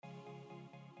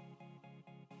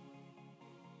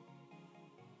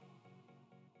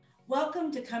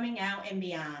Welcome to Coming Out and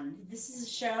Beyond. This is a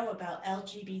show about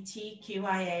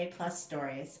LGBTQIA plus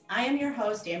stories. I am your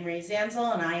host, Anne-Marie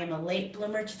Zanzel, and I am a late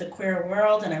bloomer to the queer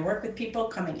world, and I work with people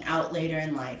coming out later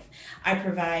in life. I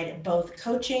provide both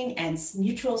coaching and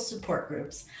mutual support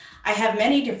groups. I have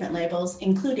many different labels,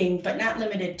 including, but not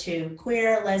limited to,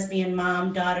 queer, lesbian,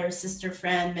 mom, daughter, sister,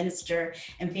 friend, minister,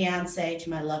 and fiance to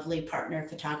my lovely partner,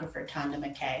 photographer, Tonda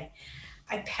McKay.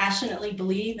 I passionately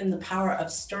believe in the power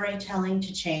of storytelling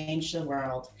to change the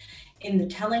world. In the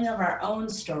telling of our own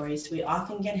stories, we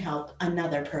often can help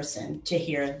another person to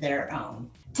hear their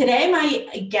own. Today, my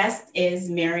guest is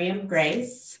Miriam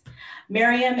Grace.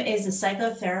 Miriam is a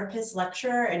psychotherapist,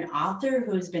 lecturer, and author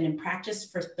who has been in practice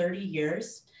for 30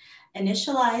 years.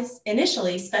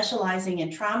 Initially specializing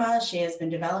in trauma, she has been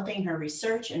developing her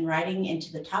research and writing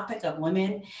into the topic of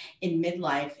women in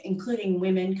midlife, including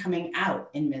women coming out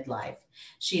in midlife.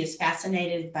 She is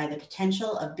fascinated by the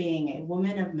potential of being a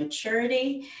woman of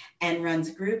maturity and runs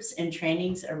groups and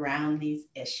trainings around these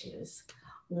issues.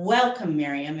 Welcome,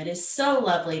 Miriam. It is so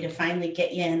lovely to finally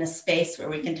get you in a space where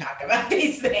we can talk about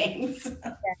these things.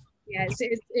 Yeah,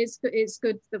 it's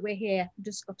good that we're here. I've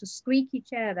just got a squeaky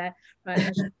chair there.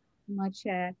 Right, my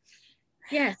chair.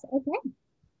 Yes, okay.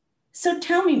 So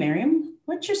tell me, Miriam,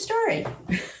 what's your story?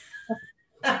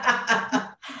 I've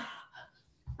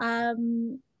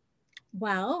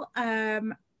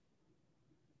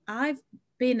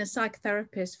been a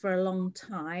psychotherapist for a long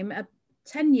time.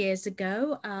 10 years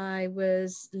ago, I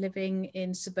was living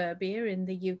in suburbia in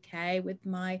the UK with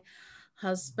my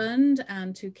husband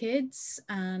and 2 kids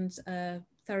and a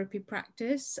therapy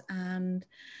practice. And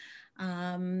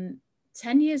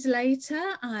 10 years later,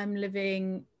 I'm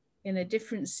living in a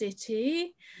different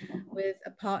city with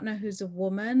a partner who's a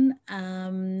woman,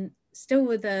 still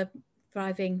with a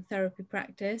thriving therapy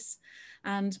practice,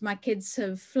 and my kids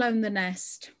have flown the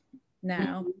nest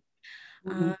now.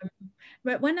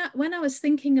 But when I was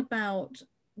thinking about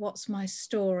what's my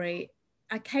story,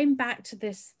 I came back to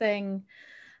this thing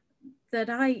that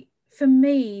for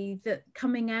me, that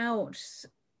coming out,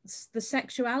 the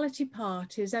sexuality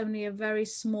part is only a very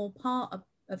small part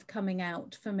of coming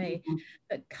out for me.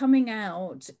 But coming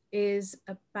out is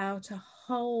about a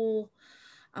whole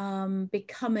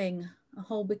becoming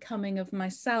of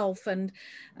myself. And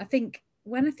I think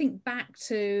when I think back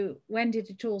to when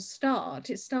did it all start,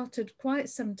 it started quite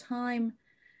some time,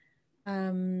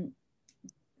 prior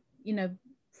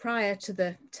to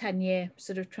the 10-year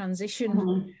sort of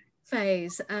transition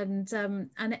phase. And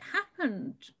it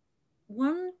happened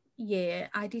one year.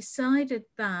 I decided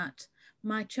that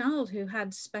my child, who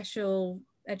had special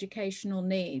educational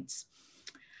needs,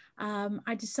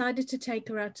 I decided to take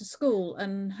her out to school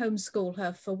and homeschool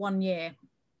her for 1 year,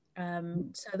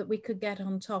 so that we could get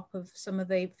on top of some of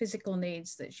the physical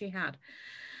needs that she had.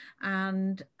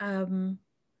 And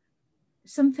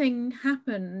something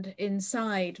happened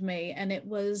inside me, and it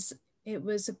was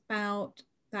about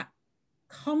that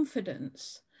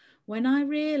confidence when I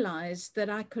realized that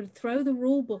I could throw the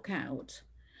rule book out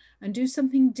and do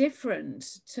something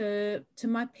different to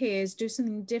my peers, do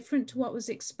something different to what was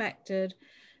expected,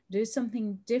 do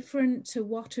something different to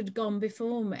what had gone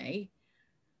before me,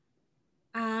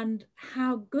 and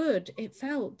how good it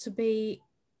felt to be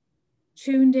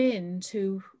tuned in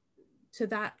to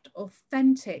that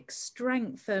authentic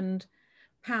strength and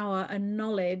power and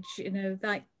knowledge,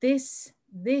 like this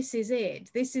is it,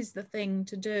 this is the thing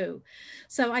to do.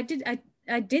 So I did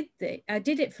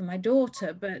it for my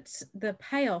daughter, but the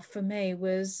payoff for me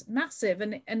was massive,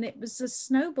 and it was a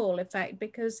snowball effect,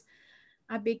 because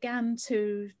I began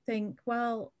to think,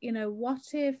 well,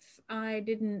 what if I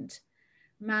didn't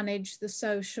manage the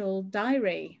social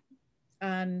diary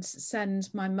and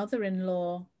send my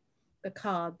mother-in-law the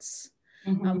cards?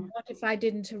 What if I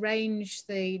didn't arrange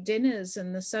the dinners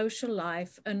and the social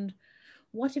life? And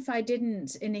what if I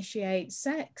didn't initiate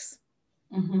sex?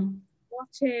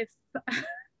 What if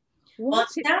what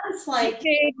if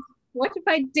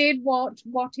I did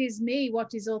what is me,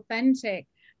 what is authentic,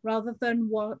 rather than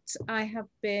what I have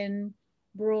been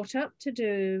brought up to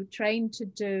do, trained to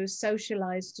do,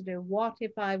 socialized to do? What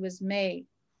if I was me?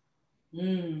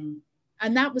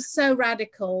 And that was so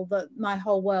radical that my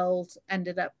whole world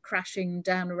ended up crashing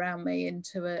down around me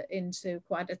into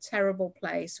quite a terrible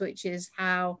place, which is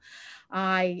how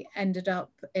I ended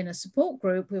up in a support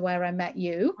group where I met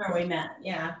you. Where we met,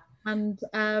 yeah. And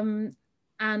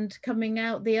coming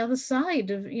out the other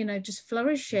side of, just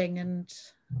flourishing. And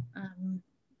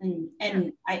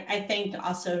I think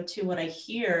also too, what I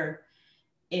hear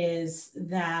is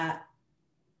that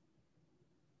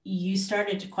you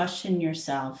started to question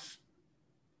yourself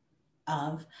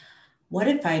of what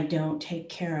if I don't take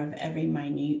care of every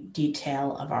minute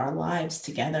detail of our lives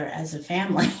together as a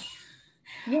family?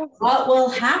 Yes. What will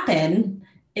happen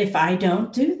if I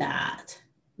don't do that?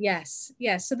 Yes.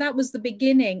 Yes. So that was the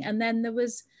beginning. And then there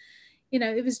was,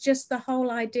 it was just the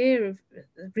whole idea of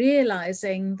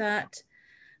realizing that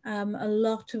a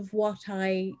lot of what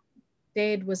I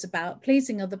did was about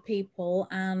pleasing other people,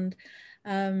 and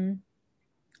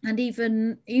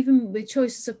even with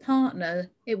choices of partner,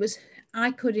 it was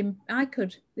I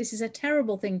could, this is a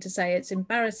terrible thing to say, it's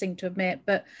embarrassing to admit,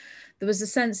 but there was a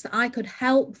sense that I could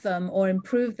help them or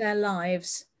improve their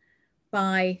lives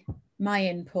by my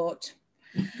input.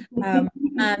 And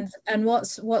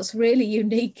what's really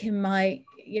unique in my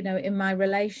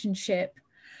relationship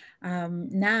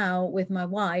now with my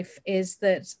wife is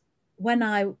that when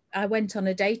I went on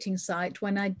a dating site,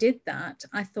 when I did that,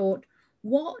 I thought,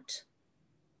 what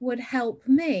would help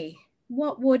me?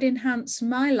 What would enhance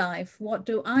my life? What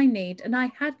do I need? And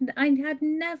I had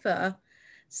never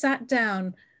sat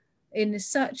down in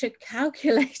such a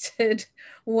calculated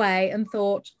way and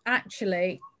thought,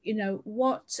 actually,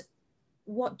 what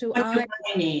do I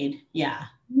need? Yeah.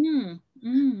 Mm,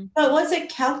 mm. But was it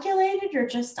calculated or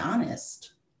just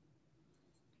honest?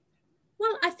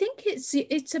 Well, I think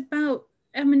it's about,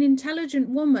 I'm an intelligent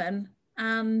woman,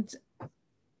 and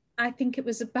I think it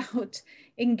was about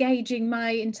engaging my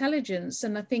intelligence.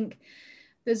 And I think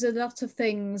there's a lot of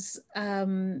things, I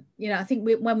think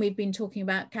when we've been talking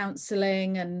about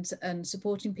counseling and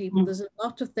supporting people, there's a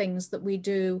lot of things that we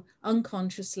do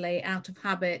unconsciously out of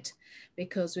habit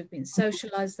because we've been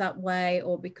socialized that way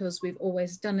or because we've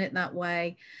always done it that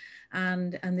way.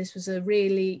 And this was a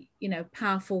really,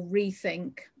 powerful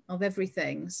rethink of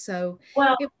everything. So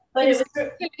well, it was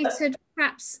calculated,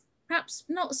 perhaps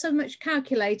not so much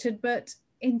calculated, but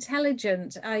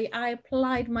intelligent. I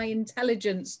applied my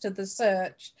intelligence to the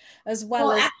search as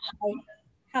well as my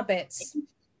habits.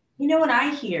 You know what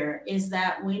I hear is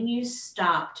that when you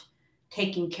stopped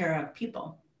taking care of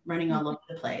people, running all over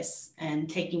the place and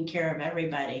taking care of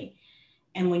everybody,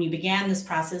 and when you began this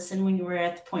process and when you were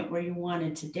at the point where you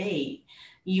wanted to date,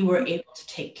 you were able to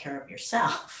take care of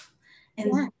yourself.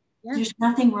 And there's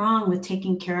nothing wrong with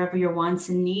taking care of your wants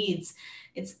and needs.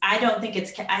 I don't think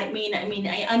it's,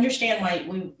 I understand why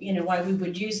we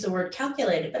would use the word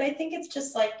calculated, but I think it's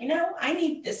just like, I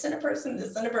need this in a person,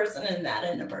 and that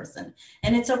in a person.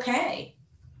 And it's okay.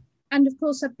 And of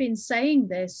course, I've been saying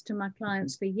this to my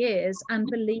clients for years and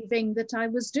believing that I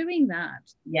was doing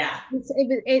that. Yeah.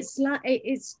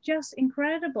 It's just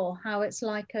incredible how it's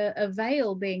like a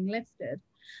veil being lifted.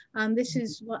 And this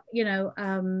is what,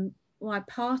 why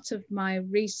part of my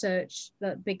research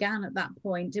that began at that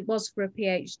point, it was for a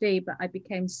PhD, but I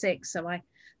became sick. So I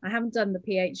haven't done the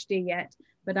PhD yet,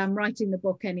 but I'm writing the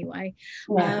book anyway.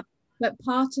 Yeah. But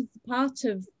part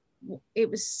of it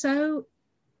was so,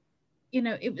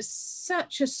 it was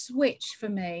such a switch for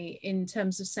me in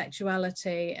terms of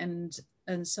sexuality and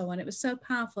so on. It was so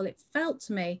powerful. It felt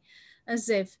to me as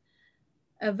if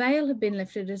a veil had been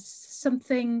lifted, as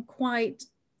something quite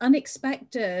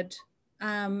unexpected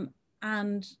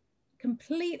and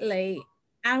completely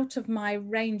out of my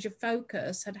range of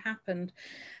focus had happened.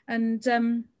 And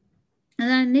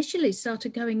I initially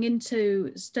started going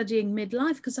into studying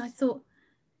midlife because I thought,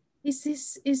 is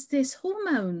this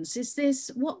hormones? Is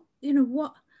this what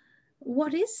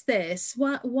is this?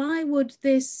 Why would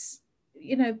this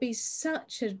be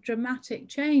such a dramatic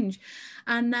change?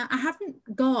 And I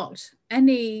haven't got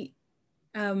any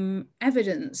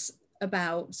evidence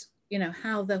about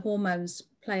how the hormones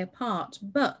play a part,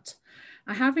 but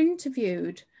I have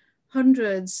interviewed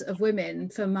hundreds of women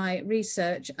for my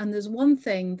research, and there's one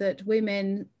thing that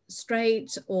women,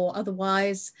 straight or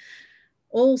otherwise,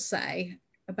 all say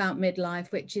about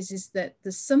midlife, which is that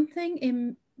there's something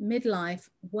in midlife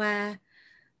where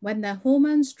when their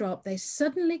hormones drop, they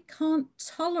suddenly can't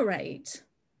tolerate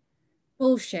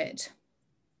bullshit.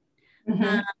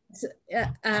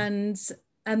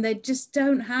 And they just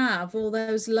don't have all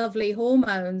those lovely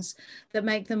hormones that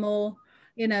make them all,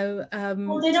 they don't have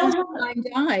a blind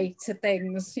eye to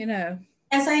things,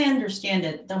 As I understand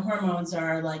it, the hormones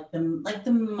are like the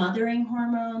mothering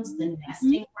hormones, the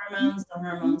nesting hormones, the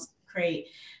hormones that create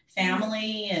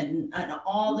family and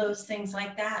all those things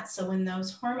like that. So when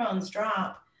those hormones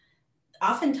drop,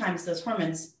 oftentimes those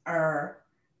hormones are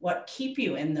what keep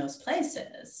you in those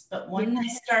places. But when they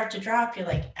start to drop, you're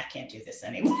like, I can't do this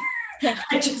anymore.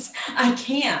 I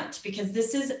can't, because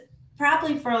this is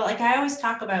probably for, like, I always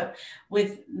talk about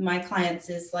with my clients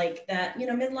is like that,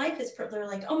 midlife is, they're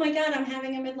like, oh my God, I'm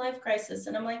having a midlife crisis.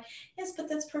 And I'm like, yes, but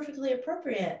that's perfectly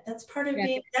appropriate. That's part of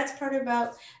that's part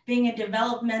about being a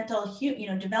developmental,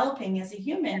 developing as a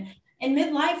human. in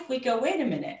midlife, we go, wait a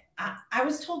minute, I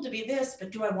was told to be this,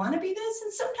 but do I want to be this?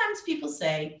 And sometimes people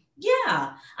say,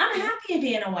 yeah, I'm happy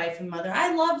being a wife and mother.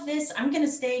 I love this. I'm going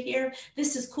to stay here.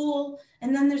 This is cool.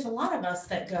 And then there's a lot of us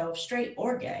that go straight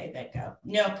or gay that go,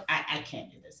 nope, I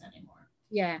can't do this anymore.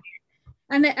 Yeah.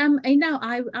 And you know,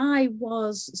 I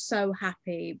was so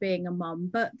happy being a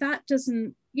mum, but that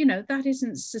doesn't, you know, that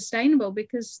isn't sustainable,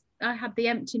 because I had the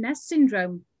empty nest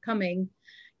syndrome coming,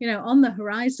 you know, on the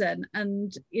horizon.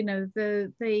 And, you know,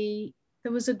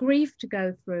 there was a grief to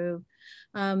go through.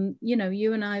 You know,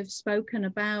 you and I have spoken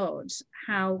about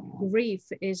how grief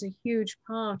is a huge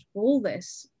part of all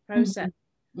this process.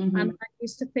 Mm-hmm. And I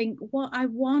used to think, what I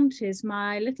want is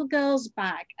my little girls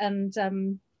back, and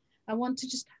I want to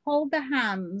just hold their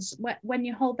hands, when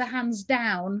you hold their hands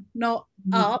down, not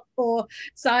up or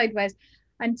sideways,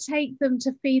 and take them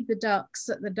to feed the ducks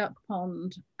at the duck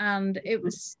pond. And it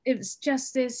was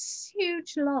just this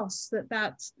huge loss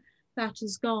that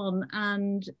has gone.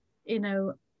 And, you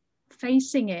know,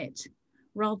 facing it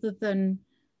rather than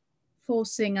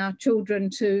forcing our children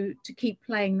to keep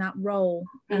playing that role.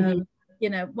 You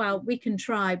know, well, we can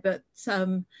try, but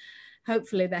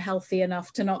hopefully they're healthy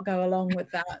enough to not go along with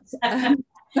that.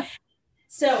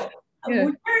 So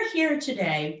we're here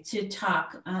today to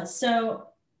talk. So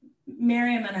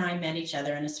Miriam and I met each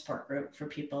other in a support group for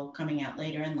people coming out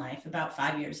later in life about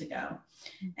 5 years ago.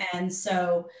 And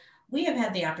so we have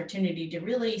had the opportunity to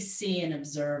really see and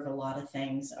observe a lot of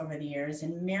things over the years.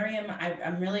 And Miriam,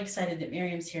 I'm really excited that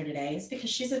Miriam's here today. It's because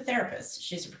she's a therapist.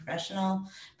 She's a professional.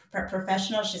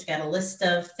 She's got a list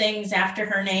of things after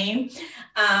her name.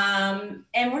 And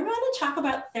we're going to talk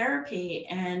about therapy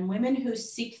and women who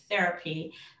seek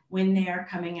therapy when they are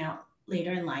coming out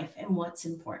later in life and what's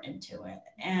important to it.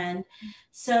 And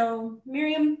so,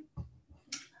 Miriam,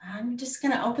 I'm just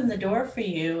going to open the door for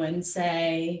you and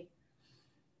say,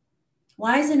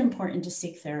 why is it important to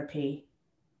seek therapy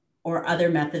or other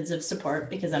methods of support?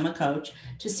 Because I'm a coach,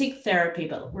 to seek therapy,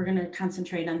 but we're going to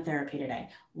concentrate on therapy today.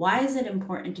 Why is it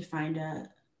important to find a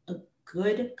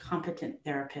good, competent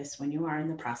therapist when you are in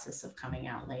the process of coming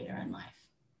out later in life?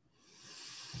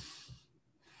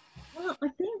 Well, I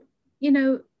think, you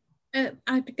know,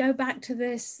 I'd go back to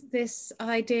this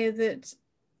idea that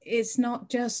it's not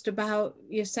just about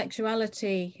your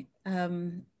sexuality,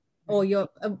 or your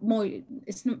more,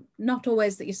 it's not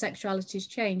always that your sexuality's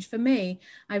changed. For me,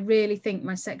 I really think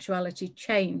my sexuality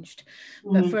changed.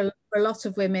 But for a lot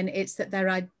of women, it's that their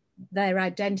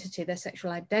identity, their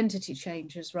sexual identity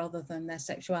changes rather than their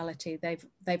sexuality.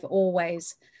 They've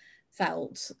always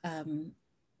felt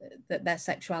that their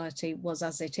sexuality was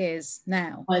as it is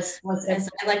now. Was as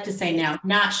I like to say now,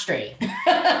 not straight.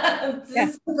 It's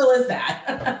as simple as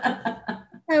that.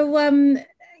 So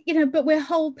you know, but we're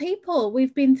whole people.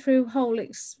 We've been through whole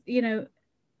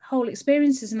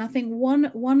experiences, and I think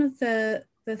one of the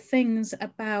things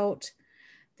about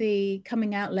the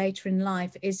coming out later in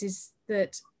life is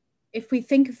that if we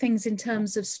think of things in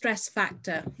terms of stress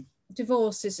factor,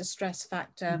 divorce is a stress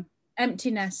factor. Empty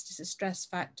nest is a stress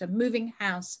factor. Moving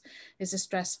house is a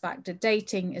stress factor.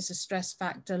 Dating is a stress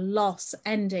factor. Loss,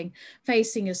 ending,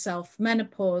 facing yourself,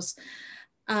 menopause.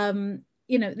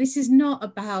 You know, this is not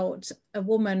about a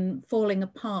woman falling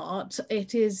apart.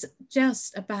 It is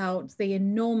just about the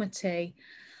enormity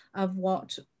of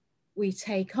what we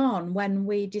take on when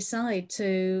we decide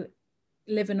to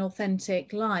live an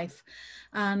authentic life.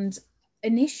 And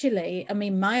initially, I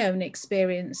mean, my own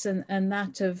experience and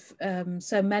that of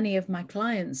so many of my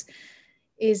clients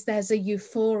is there's a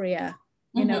euphoria,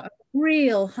 you know, a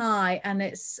real high. And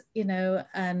it's, you know,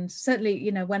 and certainly,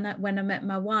 you know, when I met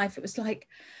my wife, it was like,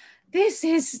 this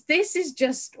is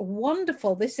just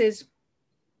wonderful. This is,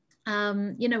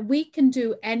 you know, we can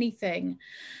do anything.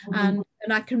 And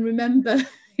I can remember,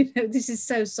 you know, this is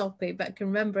so soppy, but I can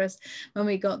remember us when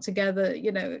we got together,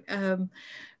 you know,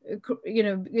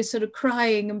 you're sort of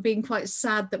crying and being quite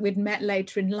sad that we'd met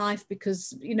later in life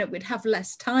because, you know, we'd have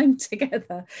less time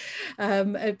together,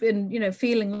 and, you know,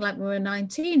 feeling like we were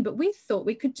 19, but we thought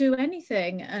we could do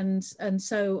anything. And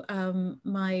so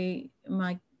my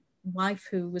wife,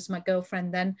 who was my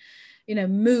girlfriend then, you know,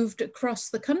 moved across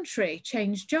the country,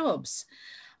 changed jobs.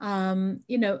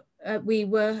 You know, we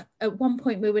were at one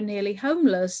point, we were nearly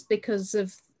homeless because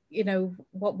of, you know,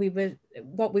 what we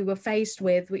were faced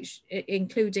with, which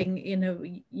including,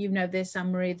 you know this,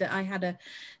 Anne-Marie, that I had a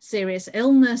serious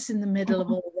illness in the middle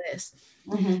of all this.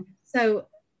 So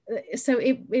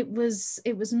it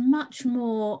was much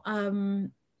more,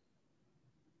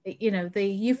 you know, the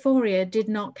euphoria did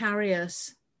not carry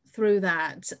us through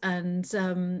that.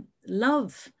 And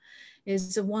love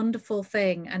is a wonderful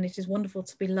thing, and it is wonderful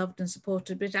to be loved and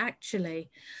supported, but actually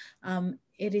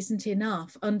it isn't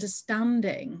enough.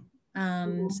 Understanding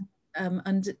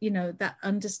and you know, that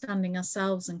understanding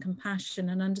ourselves and compassion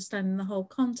and understanding the whole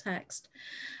context.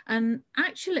 And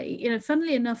actually, you know,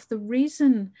 funnily enough, the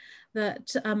reason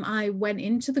that I went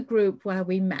into the group where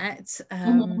we met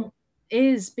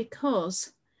is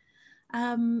because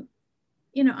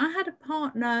you know, I had a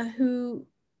partner who,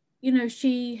 you know,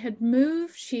 she had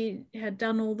moved, she had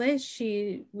done all this,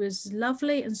 she was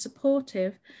lovely and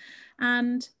supportive,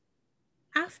 and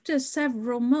after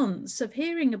several months of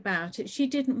hearing about it, she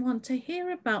didn't want to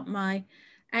hear about my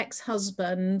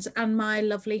ex-husband and my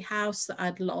lovely house that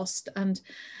I'd lost, and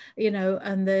you know,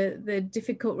 and the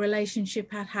difficult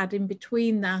relationship I'd had in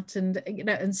between that, and you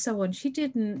know, and so on. She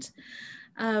didn't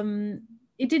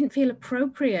it didn't feel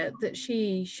appropriate that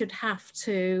she should have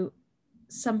to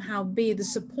somehow be the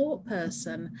support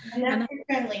person. And that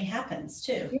frequently happens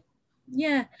too.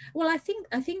 Yeah, well, I think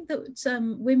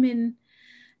that women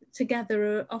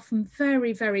together are often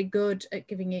very, very good at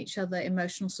giving each other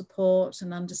emotional support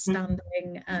and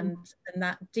understanding, and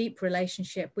that deep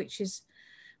relationship, which is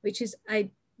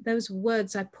those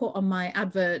words I put on my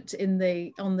advert on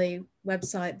the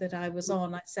website that I was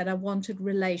on. I said I wanted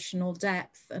relational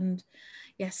depth, and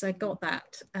yes, I got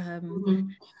that.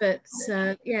 But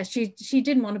yeah, she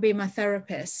didn't want to be my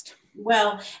therapist.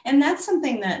 Well, and that's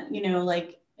something that, you know,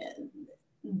 like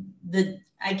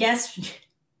I guess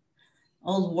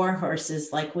old war horses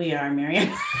like we are,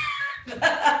 Miriam.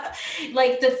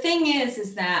 Like the thing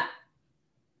is that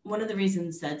one of the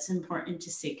reasons that's important to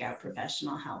seek out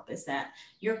professional help is that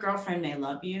your girlfriend may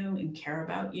love you and care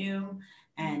about you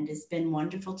and has been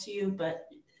wonderful to you, but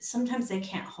sometimes they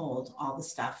can't hold all the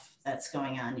stuff that's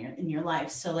going on in your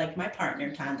life. So like my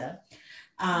partner, Tanda,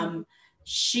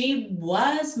 she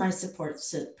was my support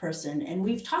person, and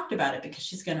we've talked about it because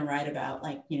she's going to write about,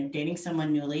 like, you know, dating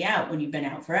someone newly out when you've been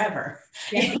out forever.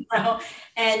 Yeah. You know?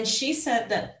 And she said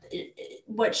that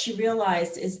what she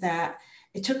realized is that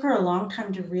it took her a long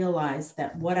time to realize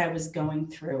that what I was going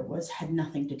through had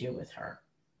nothing to do with her.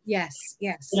 Yes,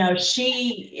 yes. You know,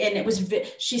 she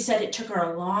said it took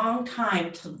her a long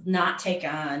time to not take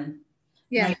on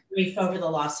my grief over the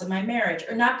loss of my marriage,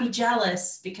 or not be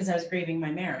jealous because I was grieving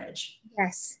my marriage.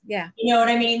 Yes. Yeah. You know what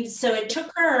I mean? So it took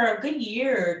her a good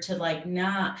year to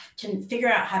figure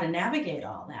out how to navigate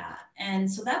all that.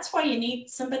 And so that's why you need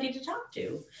somebody to talk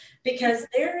to, because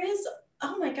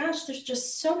oh my gosh, there's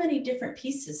just so many different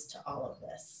pieces to all of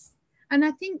this. And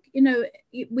I think, you know,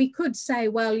 we could say,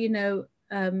 well, you know,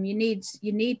 you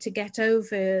need to get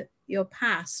over your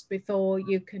past before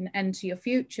you can enter your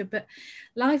future, but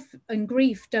life and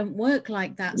grief don't work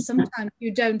like that. Sometimes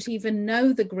you don't even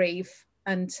know the grief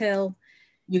until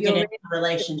you get in a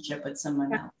relationship with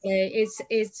someone else.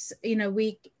 It's you know,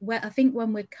 I think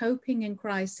when we're coping in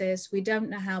crisis, we don't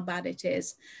know how bad it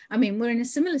is. I mean, we're in a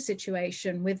similar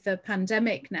situation with the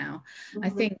pandemic now. I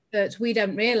think that we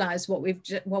don't realize what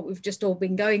we've just all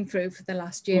been going through for the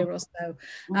last year or so.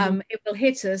 It will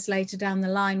hit us later down the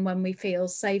line when we feel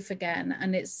safe again,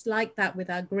 and it's like that with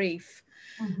our grief.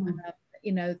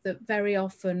 You know, that very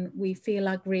often we feel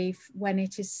our grief when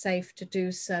it is safe to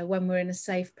do so, when we're in a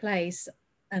safe place.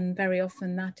 And very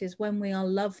often that is when we are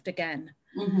loved again.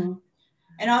 And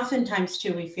oftentimes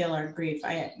too, we feel our grief.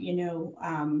 Like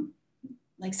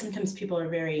sometimes people are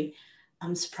very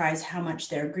surprised how much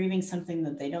they're grieving something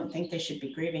that they don't think they should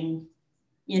be grieving,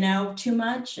 you know, too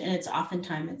much. And it's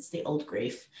the old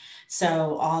grief.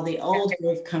 So all the old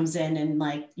grief comes in, and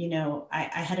like, you know, I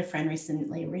had a friend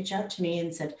recently reach out to me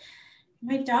and said,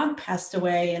 my dog passed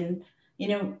away, and you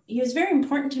know, he was very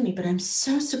important to me, but I'm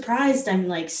so surprised. I'm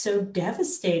like so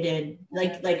devastated.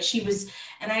 Like she was,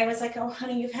 and I was like, oh,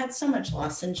 honey, you've had so much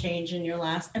loss and change in your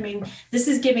last. I mean,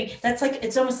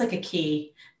 it's almost like a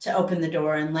key to open the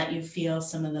door and let you feel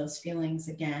some of those feelings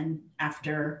again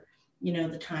after, you know,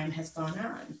 the time has gone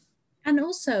on. And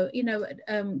also, you know,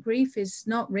 grief is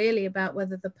not really about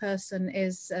whether the person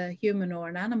is a human or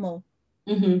an animal.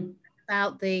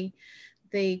 About the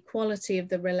quality of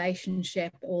the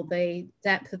relationship or the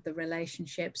depth of the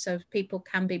relationship. So people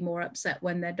can be more upset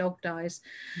when their dog dies.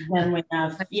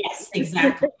 Yes,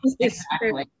 exactly.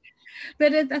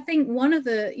 But I think one of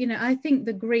the, you know, I think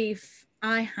the grief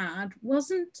I had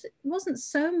wasn't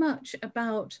so much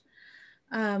about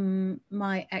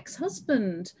my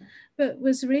ex-husband, but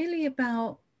was really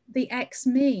about the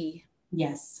ex-me.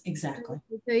 Yes, exactly.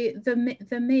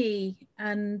 The me,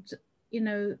 and you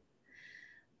know,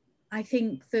 I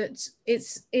think that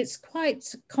it's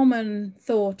quite common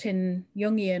thought in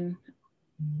Jungian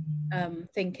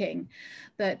thinking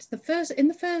that in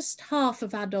the first half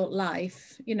of adult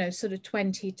life, you know, sort of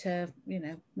 20 to, you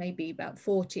know, maybe about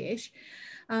 40-ish,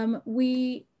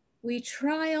 we we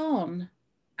try on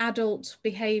adult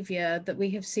behavior that we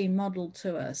have seen modeled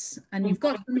to us. And you've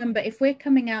got to remember, if we're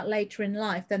coming out later in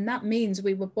life, then that means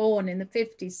we were born in the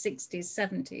 50s,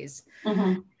 60s,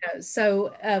 70s.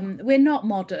 So we're not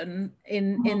modern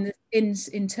in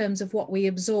terms of what we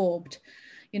absorbed.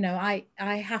 You know, I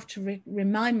have to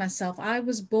remind myself, I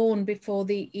was born before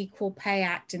the Equal Pay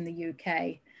Act in the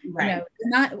UK. Right. You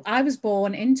know, I was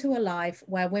born into a life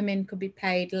where women could be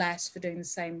paid less for doing the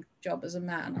same job as a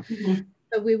man.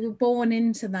 So we were born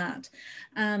into that.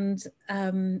 And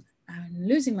I'm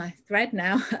losing my thread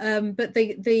now. But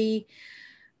that's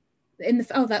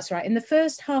right. In the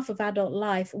first half of adult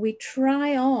life, we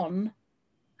try on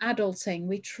adulting.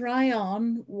 We try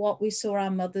on what we saw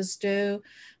our mothers do,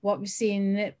 what we've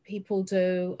seen people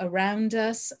do around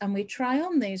us, and we try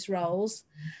on these roles,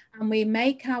 and we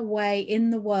make our way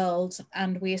in the world,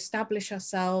 and we establish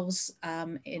ourselves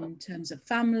in terms of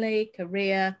family,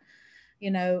 career.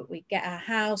 You know, we get our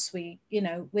house, we're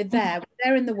there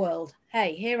in the world.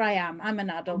 Hey, here I am, I'm an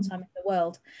adult, I'm in the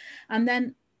world. And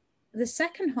then the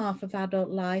second half of adult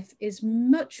life is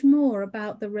much more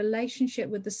about the relationship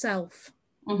with the self.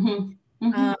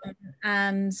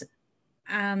 And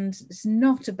it's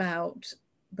not about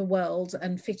the world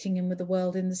and fitting in with the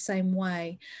world in the same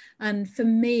way. And for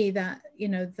me, that, you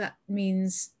know, that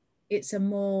means it's a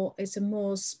more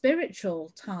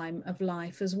spiritual time of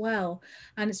life as well,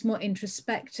 and it's more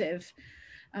introspective.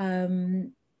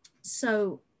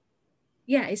 So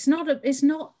yeah, it's not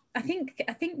I think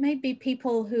maybe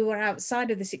people who are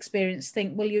outside of this experience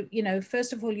think, well, you know,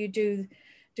 first of all, you do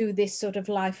this sort of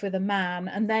life with a man,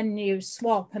 and then you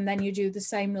swap, and then you do the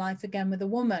same life again with a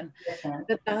woman.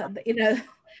 But, you know,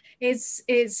 it's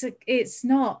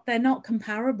not, they're not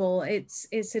comparable. It's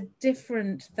a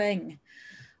different thing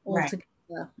altogether.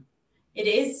 Right. It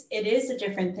is a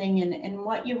different thing. And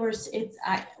what you were,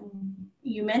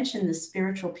 you mentioned the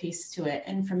spiritual piece to it.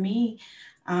 And for me,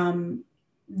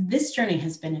 this journey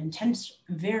has been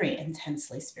very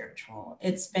intensely spiritual.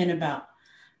 It's been about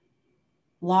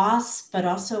loss, but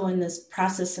also in this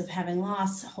process of having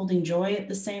loss, holding joy at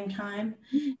the same time.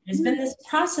 It's been this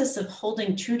process of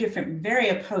holding two different,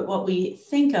 what we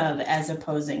think of as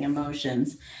opposing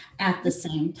emotions at the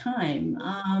same time.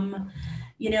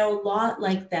 You know,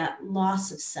 like that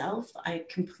loss of self, I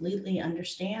completely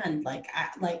understand. Like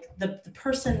the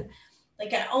person,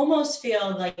 like I almost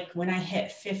feel like when I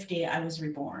hit 50, I was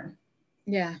reborn.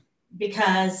 Yeah.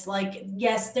 Because, like,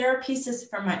 yes, there are pieces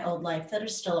from my old life that are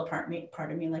still a part of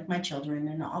me, like my children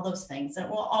and all those things that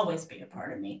will always be a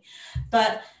part of me.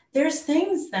 But there's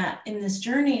things that in this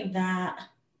journey that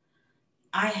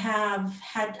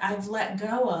I've let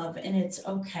go of, and it's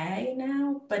okay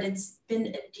now, but it's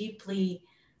been a deeply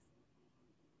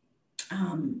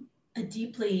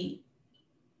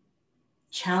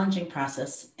challenging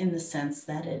process, in the sense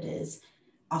that it is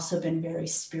also been very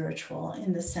spiritual,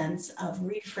 in the sense of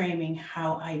reframing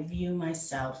how I view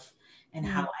myself and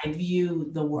how I view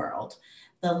the world.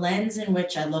 The lens in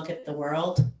which I look at the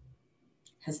world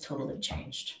has totally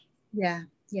changed. Yeah.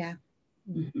 Yeah.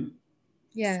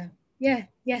 Yeah. Yeah.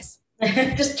 Yes.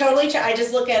 Just totally. I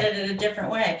just look at it in a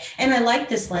different way. And I like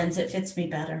this lens. It fits me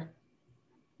better.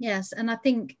 Yes. And I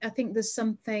think there's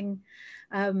something,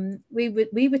 we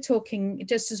were talking,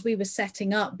 just as we were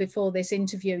setting up before this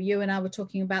interview, you and I were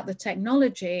talking about the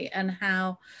technology and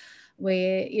how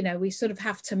we sort of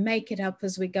have to make it up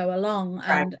as we go along.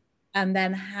 Right. And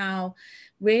then how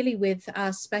really with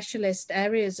our specialist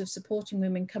areas of supporting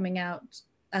women coming out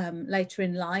later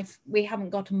in life, we haven't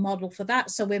got a model for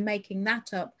that. So we're making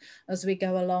that up as we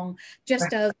go along,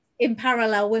 just as in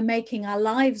parallel, we're making our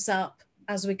lives up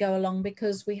as we go along,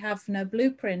 because we have no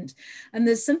blueprint. And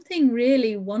there's something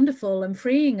really wonderful and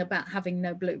freeing about having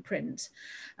no blueprint,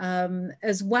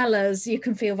 as well as you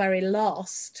can feel very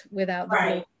lost without the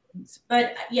blueprint.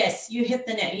 But yes, you hit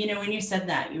the nail. You know, when you said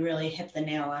that, you really hit the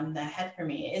nail on the head for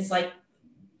me. It's like,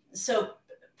 so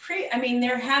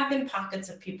there have been pockets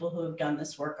of people who have done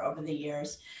this work over the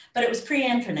years, but it was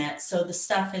pre-internet. So the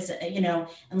stuff is, you know,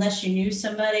 unless you knew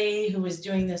somebody who was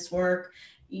doing this work,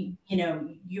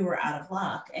 you were out of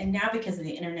luck. And now, because of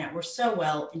the internet, we're so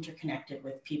well interconnected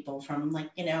with people from, like,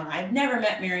 you know, I've never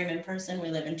met Miriam in person.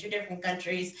 We live in 2 different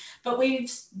countries, but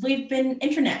we've been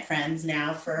internet friends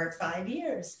now for 5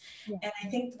 years. Yeah. And I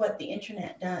think what the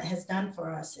internet has done for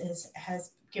us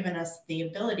has given us the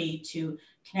ability to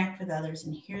connect with others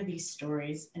and hear these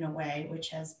stories in a way which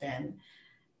has been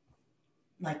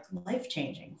like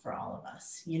life-changing for all of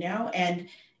us, you know, and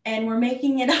we're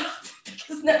making it up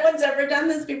because no one's ever done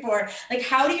this before. Like,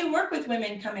 how do you work with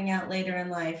women coming out later in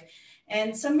life?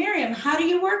 And so Miriam, how do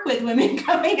you work with women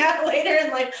coming out later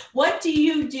in life? What do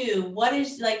you do? What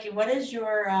is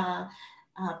your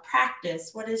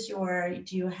practice? What is your,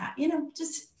 do you have,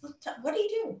 just what do you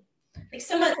do? Like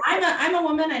someone, I'm a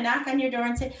woman, I knock on your door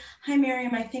and say, hi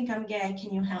Miriam, I think I'm gay.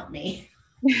 Can you help me?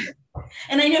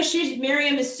 And I know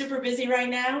Miriam is super busy right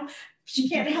now. She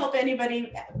can't help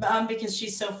anybody because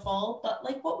she's so full, but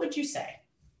like, what would you say?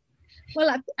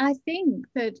 Well, I think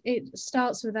that it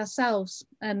starts with ourselves.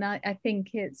 And I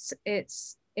think it's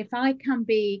if I can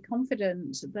be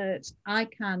confident that I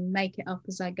can make it up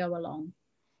as I go along,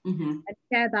 and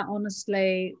share that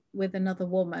honestly with another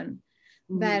woman,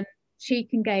 then she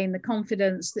can gain the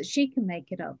confidence that she can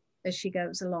make it up as she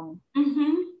goes along.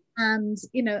 And,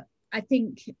 I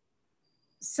think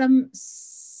some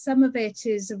of it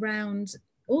is around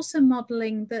also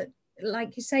modeling that,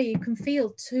 like you say, you can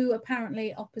feel two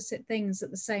apparently opposite things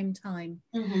at the same time.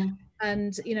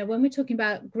 And when we're talking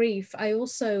about grief, I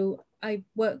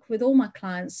work with all my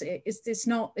clients. It's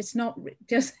not just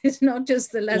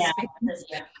the lesbians.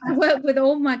 Yeah. I work with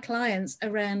all my clients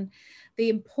around the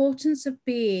importance of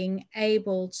being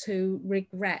able to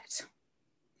regret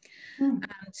and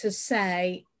to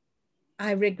say,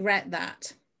 I regret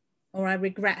that, or I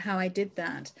regret how I did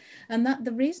that. And that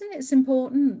the reason it's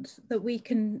important that we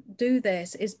can do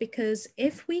this is because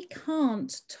if we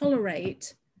can't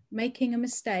tolerate making a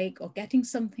mistake or getting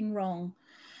something wrong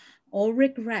or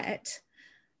regret,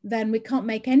 then we can't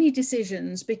make any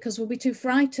decisions because we'll be too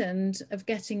frightened of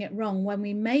getting it wrong. When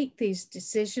we make these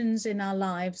decisions in our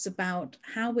lives about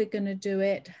how we're going to do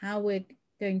it, how we're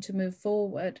going to move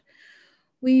forward,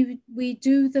 we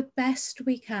do the best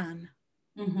we can.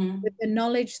 With the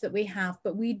knowledge that we have,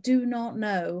 but we do not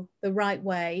know the right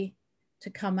way to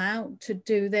come out, to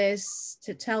do this,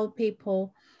 to tell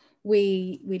people.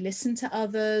 We listen to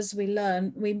others, we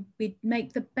learn, we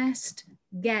make the best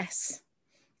guess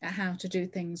at how to do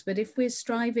things. But if we're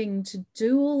striving to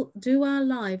do our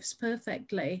lives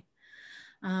perfectly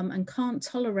and can't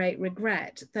tolerate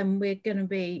regret, then we're going to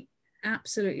be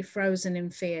absolutely frozen in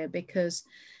fear, because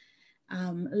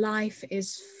life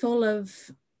is full of,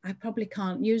 I probably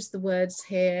can't use the words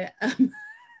here.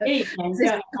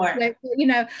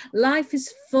 Life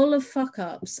is full of fuck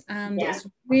ups, and it's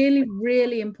really,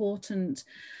 really important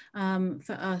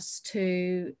for us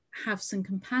to have some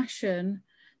compassion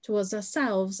towards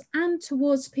ourselves and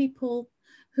towards people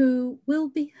who will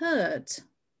be hurt.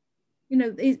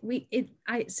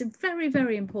 It's very,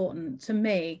 very important to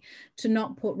me to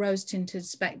not put rose-tinted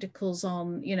spectacles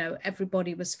on.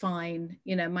 Everybody was fine.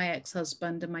 My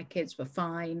ex-husband and my kids were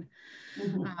fine.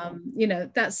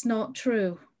 That's not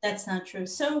true. That's not true.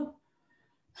 So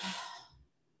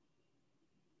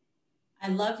I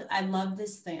love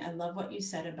this thing. I love what you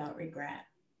said about regret.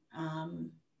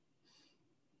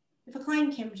 If a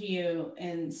client came to you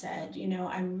and said,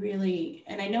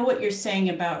 and I know what you're saying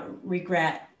about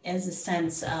regret as a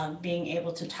sense of being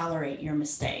able to tolerate your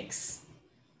mistakes.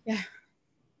 Yeah.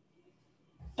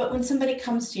 But when somebody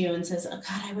comes to you and says, oh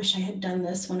God, I wish I had done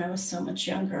this when I was so much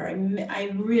younger.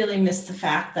 I really miss the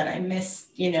fact that I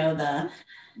missed, the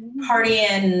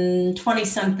partying 20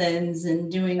 somethings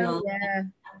and doing all that.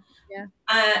 Yeah.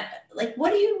 Like, how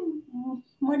do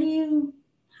you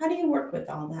work with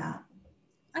all that?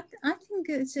 I think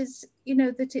it is,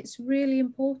 that it's really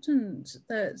important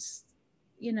that,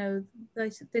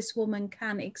 this woman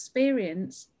can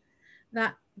experience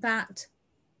that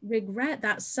regret,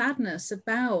 that sadness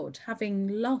about having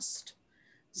lost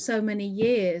so many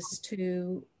years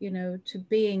to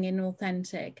being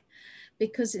inauthentic,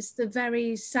 because it's the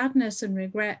very sadness and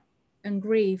regret and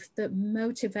grief that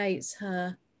motivates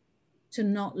her to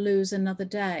not lose another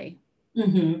day.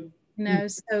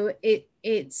 So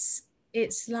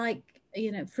it's like,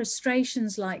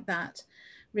 frustrations like that,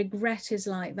 regret is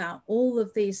like that. All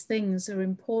of these things are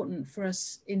important for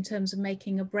us in terms of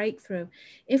making a breakthrough.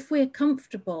 If we're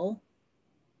comfortable,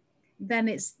 then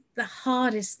it's the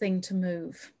hardest thing to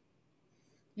move.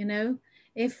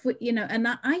 If we, and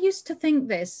I used to think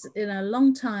this in a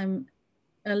long time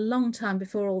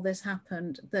before all this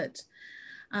happened, that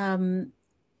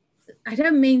I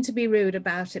don't mean to be rude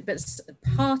about it, but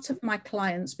part of my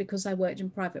clients, because I worked in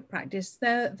private practice,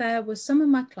 there were some of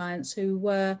my clients who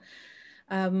were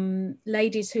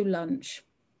ladies who lunch,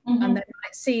 and they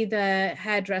might see their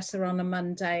hairdresser on a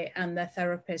Monday and their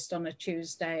therapist on a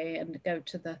Tuesday, and go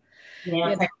to the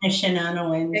technician on a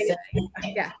Wednesday.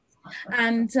 Yeah.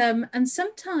 And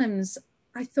sometimes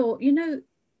I thought,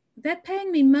 they're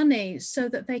paying me money so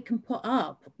that they can put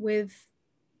up with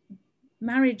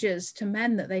marriages to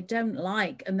men that they don't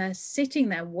like, and they're sitting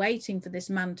there waiting for this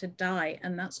man to die,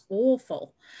 and that's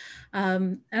awful.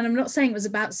 And I'm not saying it was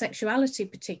about sexuality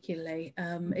particularly.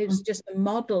 It was just a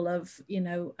model of, you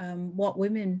know, what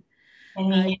women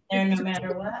hanging in there no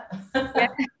matter what. yeah,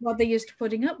 what they're used to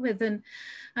putting up with. And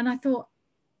I thought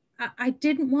I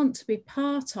didn't want to be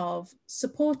part of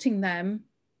supporting them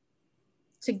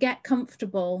to get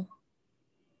comfortable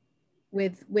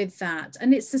with that.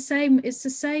 And it's the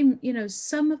same, you know,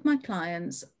 some of my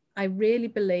clients, I really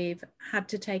believe, had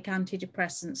to take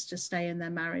antidepressants to stay in their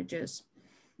marriages.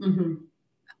 Mm-hmm.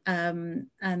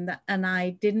 And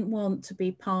I didn't want to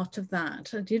be part of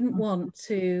that. I didn't want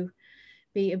to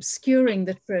be obscuring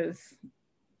the truth.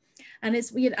 And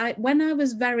it's weird. When I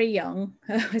was very young,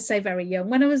 I say very young,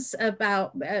 when I was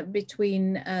about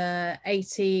between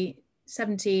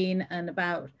 17 and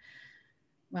about,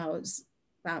 well, it was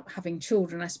about having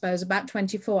children, I suppose, about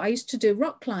 24, I used to do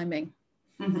rock climbing.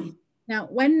 Mm-hmm. Now,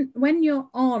 when you're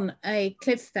on a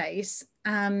cliff face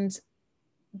and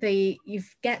you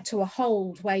get to a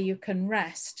hold where you can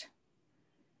rest,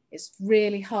 it's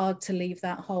really hard to leave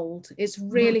that hold. It's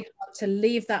really hard to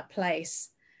leave that place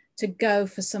to go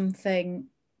for something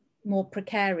more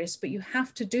precarious, but you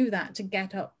have to do that to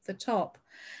get up the top.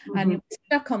 And you're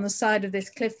stuck on the side of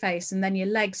this cliff face, and then your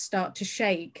legs start to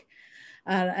shake,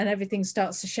 and everything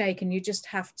starts to shake, and you just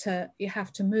have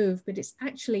to move. But it's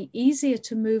actually easier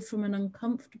to move from an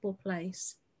uncomfortable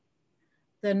place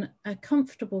than a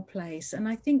comfortable place. And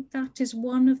I think that is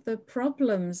one of the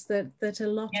problems that a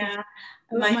lot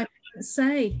of my parents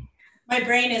say. My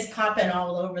brain is popping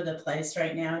all over the place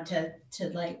right now to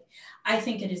like, I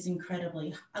think it is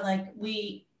incredibly, like,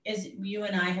 you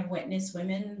and I have witnessed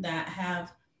women that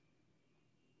have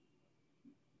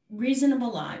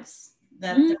reasonable lives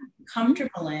that they're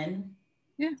comfortable in.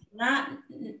 Yeah. Not,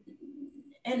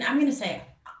 and I'm going to say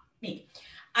me,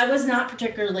 I was not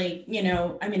particularly, you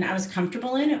know, I mean, I was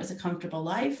comfortable in, it was a comfortable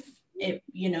life. It,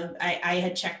 you know, I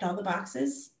had checked all the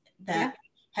boxes that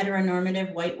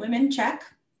heteronormative white women check.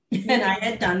 And I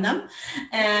had done them,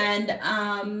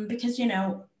 and because, you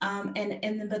know,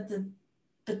 but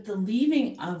the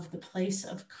leaving of the place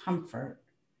of comfort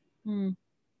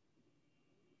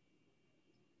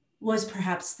was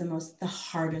perhaps the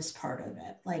hardest part of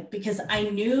it. Like, because I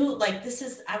knew, like,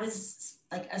 I was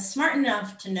like smart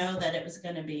enough to know that it was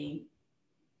going to be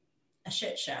a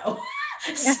shit show.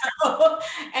 So,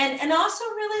 and also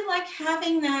really like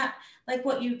having that, like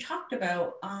what you talked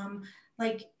about,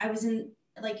 like I was in,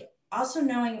 like, also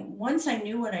knowing, once I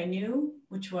knew what I knew,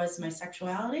 which was my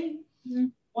sexuality,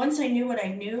 once I knew what I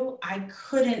knew, I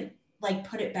couldn't like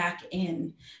put it back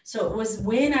in. So it was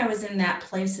when I was in that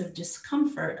place of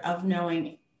discomfort of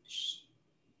knowing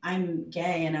I'm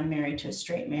gay and I'm married to a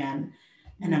straight man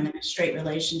and I'm in a straight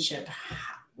relationship.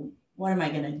 What am I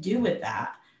going to do with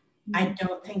that? I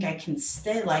don't think I can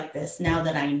stay like this now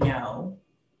that I know.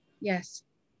 Yes.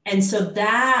 And so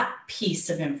that piece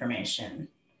of information,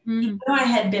 even though I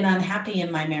had been unhappy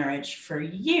in my marriage for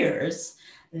years,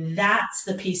 that's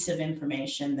the piece of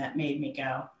information that made me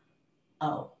go,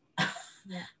 oh.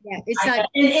 Yeah. It's like,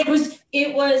 and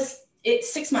it was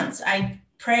 6 months. I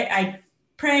prayed,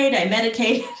 I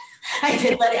meditated,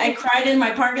 I cried in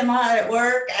my parking lot at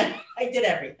work, and I did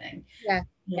everything. Yeah.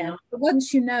 Yeah. But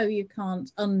once you know, you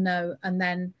can't unknow, and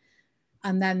then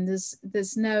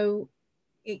there's no,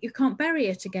 you can't bury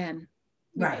it again.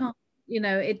 You can't, you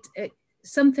know, it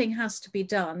something has to be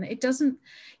done. It doesn't,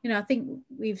 you know, I think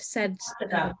we've said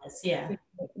about this,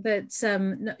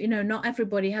 that you know, not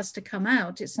everybody has to come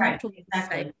out. It's not always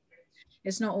safe.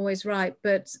 It's not always right,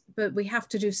 but we have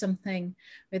to do something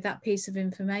with that piece of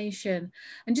information.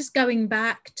 And just going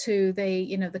back to the,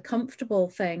 you know, the comfortable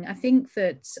thing, I think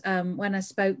that when I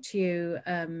spoke to you,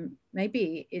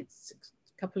 maybe it's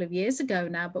a couple of years ago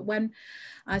now, but when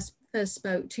I first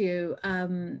spoke to you,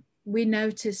 we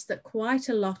noticed that quite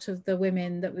a lot of the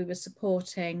women that we were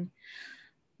supporting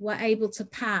were able to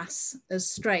pass as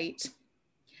straight,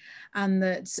 and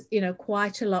that, you know,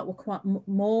 quite a lot were quite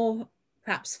more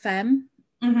perhaps femme.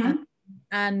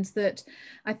 And that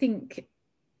I think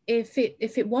if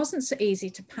it wasn't so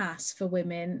easy to pass for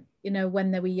women, you know,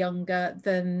 when they were younger,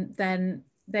 then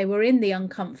they were in the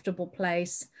uncomfortable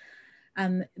place,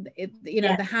 and you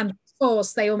know, the hand was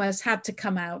forced, they almost had to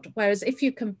come out. Whereas if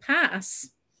you can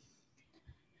pass,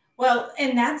 well,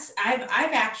 and that's, I've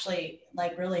actually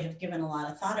like really have given a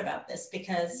lot of thought about this,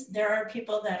 because there are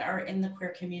people that are in the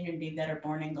queer community that are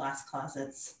born in glass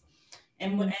closets.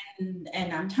 And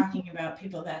I'm talking about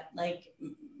people that, like,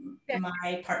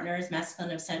 my partner is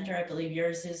masculine of center. I believe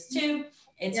yours is too.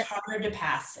 It's harder to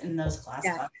pass in those glass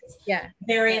closets.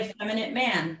 Very effeminate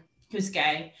man who's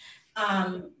gay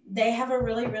they have a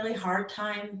really, really hard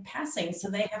time passing. So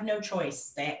they have no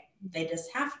choice. They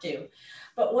just have to.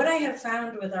 But what I have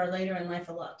found with our later in life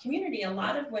community, a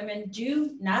lot of women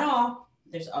do, not all,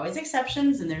 there's always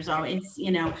exceptions and there's always,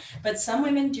 but some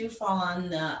women do fall on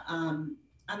the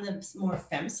more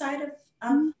femme side of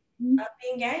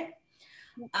being gay.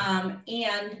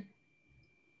 And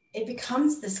it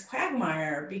becomes this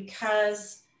quagmire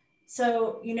because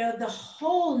the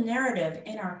whole narrative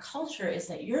in our culture is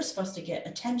that you're supposed to get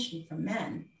attention from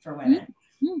men for women.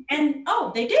 And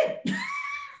they did.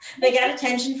 They got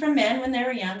attention from men when they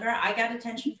were younger. I got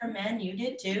attention from men. You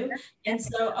did too. And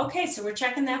so, okay, so we're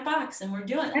checking that box and we're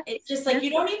doing it. It's just like, you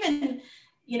don't even,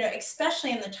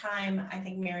 especially in the time, I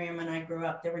think Miriam and I grew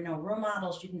up, there were no role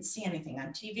models. You didn't see anything on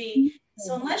TV.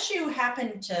 So unless you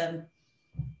happen to,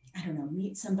 I don't know,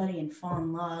 meet somebody and fall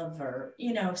in love or,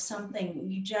 something,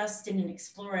 you just didn't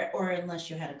explore it, or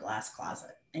unless you had a glass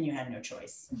closet and you had no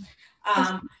choice.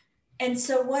 And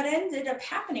so what ended up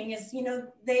happening is,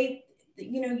 you're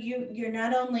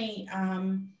not only,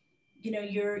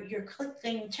 you're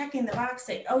checking the box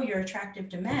that, oh, you're attractive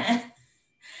to men.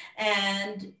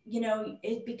 And,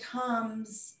 it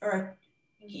becomes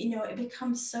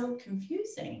so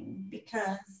confusing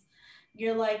because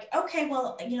you're like, okay,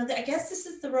 well, I guess this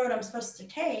is the road I'm supposed to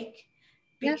take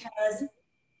because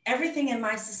everything in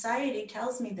my society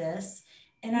tells me this,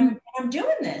 and I'm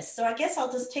doing this. So I guess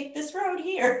I'll just take this road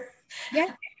here.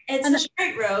 Yeah. It's the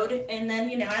straight road. And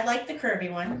then, I like the curvy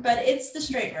one, but it's the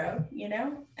straight road,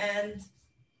 and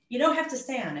you don't have to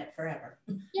stay on it forever.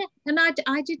 Yeah, and I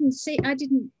didn't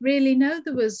really know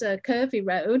there was a curvy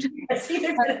road. Yes,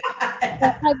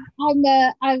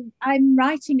 I'm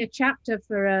writing a chapter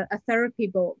for a therapy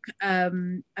book,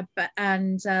 and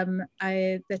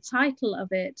the title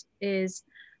of it is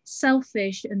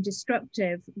 "Selfish and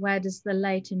Destructive: Where Does the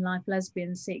Late in Life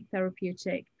Lesbian Seek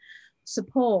Therapeutic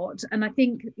Support?" And I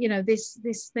think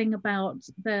this thing about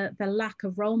the lack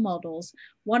of role models.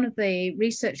 One of the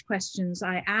research questions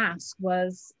I asked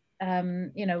was,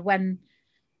 when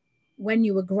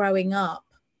you were growing up,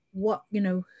 what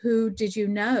who did you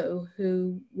know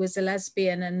who was a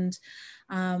lesbian,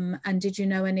 and did you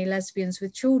know any lesbians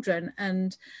with children?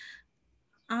 And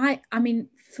I mean,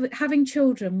 having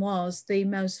children was the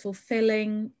most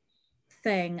fulfilling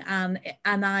thing, and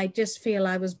I just feel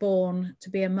I was born to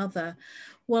be a mother.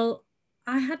 Well,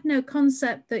 I had no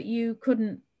concept that you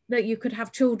could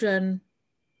have children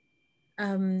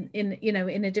in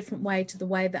a different way to the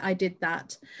way that I did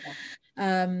that.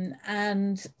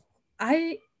 And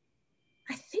I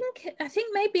think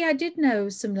maybe I did know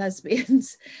some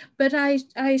lesbians, but I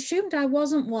assumed I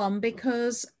wasn't one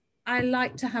because I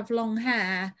like to have long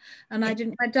hair and I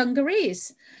didn't wear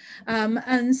dungarees.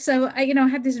 And so I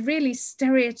had this really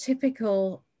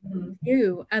stereotypical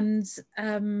view, and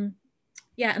and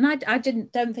I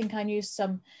don't think I knew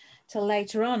some till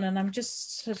later on, and I'm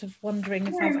just sort of wondering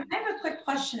if I have a quick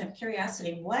question of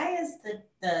curiosity. Why is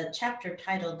the chapter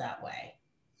titled that way?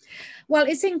 Well,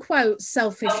 it's in quotes,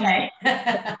 selfish. Okay.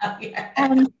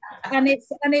 And it's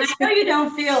I know you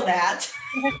don't feel that.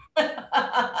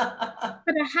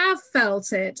 But I have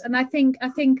felt it. And I think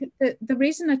that the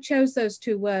reason I chose those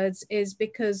two words is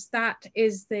because that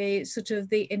is the sort of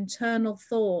the internal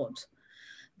thought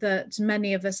that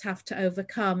many of us have to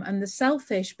overcome. And the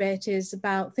selfish bit is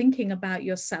about thinking about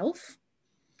yourself.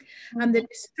 And the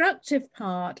destructive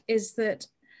part is that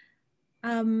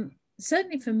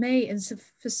certainly for me and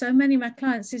for so many of my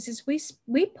clients is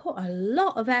we put a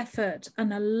lot of effort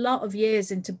and a lot of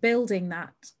years into building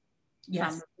that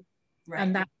family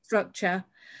and that structure,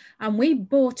 and we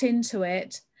bought into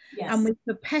it. And we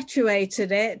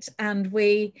perpetuated it, and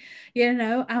we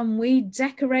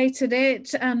decorated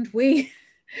it, and we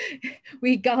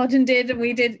gardened it, and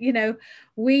we did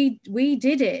we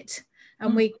did it,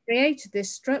 and we created this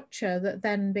structure that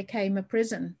then became a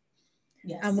prison.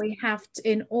 And we have to,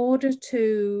 in order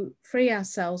to free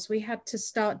ourselves, we had to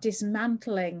start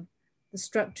dismantling the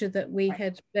structure that we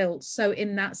had built. So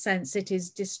in that sense, it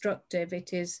is destructive.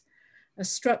 It is a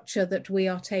structure that we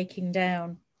are taking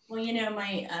down. Well,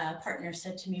 my partner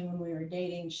said to me when we were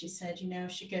dating, she said,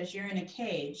 she goes, "You're in a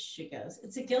cage." She goes,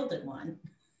 "It's a gilded one."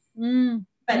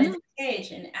 But it's a cage.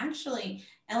 And actually,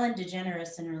 Ellen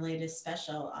DeGeneres in her latest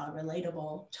special,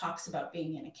 Relatable, talks about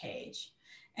being in a cage.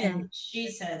 And she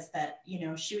says that,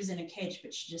 she was in a cage,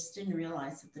 but she just didn't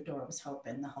realize that the door was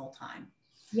open the whole time.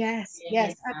 Yes,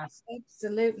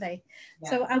 absolutely. Yeah.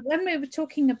 So when we were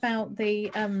talking about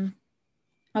the,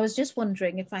 I was just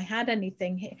wondering if I had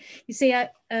anything here. You see, I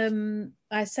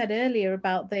said earlier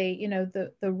about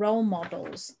the role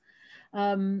models.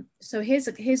 So here's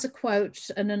a quote,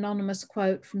 an anonymous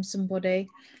quote from somebody.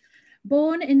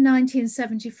 Born in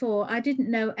 1974, I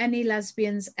didn't know any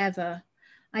lesbians ever.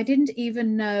 I didn't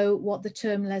even know what the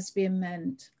term lesbian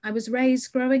meant. I was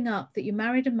raised growing up that you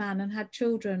married a man and had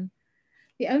children.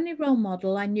 The only role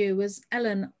model I knew was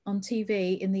Ellen on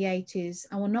TV in the 80s.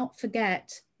 I will not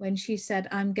forget when she said,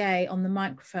 "I'm gay" on the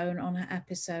microphone on her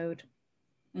episode.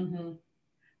 Mm-hmm.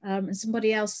 And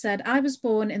somebody else said, I was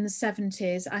born in the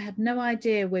 70s. I had no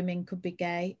idea women could be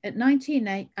gay. At 19,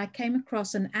 I came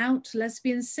across an out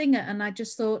lesbian singer and I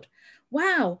just thought,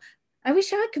 wow, I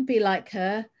wish I could be like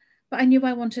her. But I knew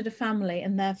I wanted a family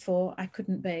and therefore I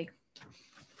couldn't be.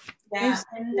 Yeah,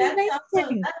 and that's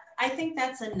also, I think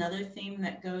that's another theme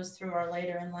that goes through our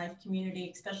later in life community,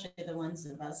 especially the ones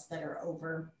of us that are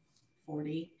over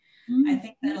 40. I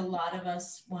think that a lot of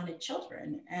us wanted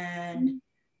children and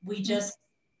we just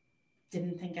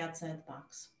didn't think outside the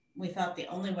box. We thought the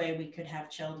only way we could have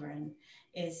children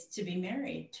is to be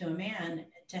married to a man,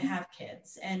 to have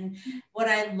kids. And what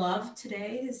I love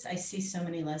today is I see so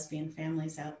many lesbian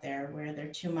families out there where they're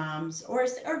two moms or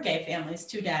gay families,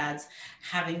 two dads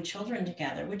having children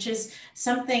together, which is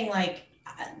something like,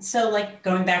 so like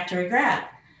going back to regret,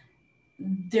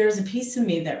 there's a piece of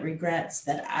me that regrets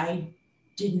that I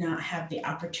did not have the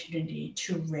opportunity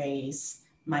to raise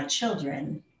my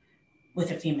children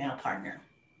with a female partner.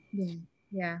 Yeah.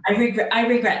 Yeah. I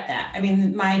regret that. I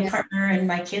mean, my partner and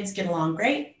my kids get along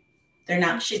great.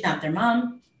 She's not their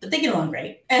mom, but they get along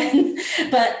great. And,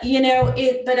 but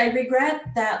I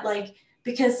regret that, like,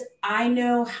 because I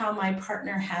know how my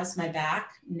partner has my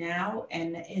back now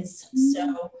and is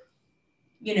so,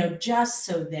 just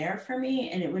so there for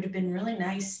me. And it would have been really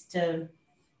nice to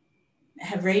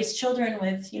have raised children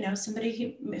with,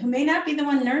 somebody who may not be the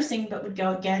one nursing, but would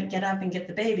go get up and get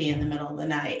the baby in the middle of the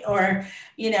night, or,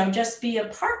 just be a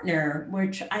partner,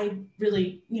 which I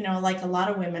really, like a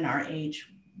lot of women our age,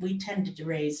 we tended to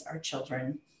raise our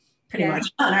children pretty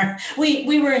much on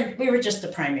we were just the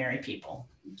primary people.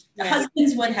 The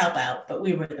husbands would help out, but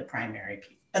we were the primary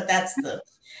people. But that's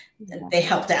they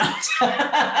helped out.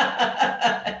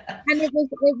 And it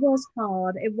was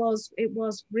hard. It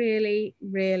was really,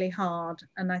 really hard.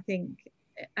 And I think,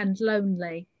 and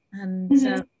lonely. And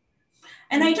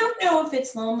and I don't know if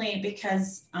it's lonely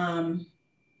because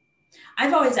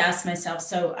I've always asked myself,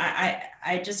 so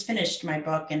I just finished my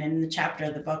book, and in the chapter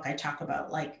of the book, I talk about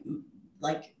like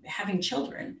having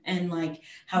children and like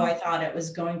how I thought it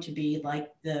was going to be like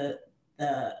the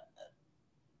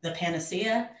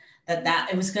panacea, that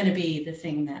it was going to be the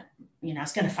thing that, I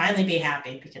was going to finally be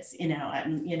happy because, and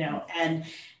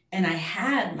I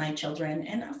had my children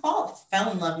and I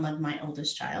fell in love with my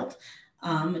oldest child,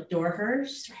 adore her.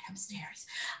 She's right upstairs.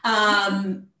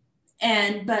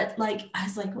 But like, I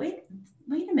was like, wait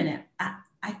a minute.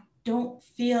 I don't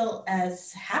feel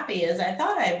as happy as I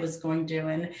thought I was going to.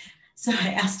 And so I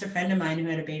asked a friend of mine who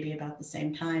had a baby about the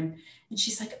same time, and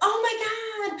she's like, oh my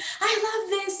God, I love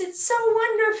this. It's so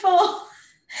wonderful.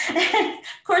 And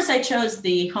of course, I chose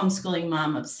the homeschooling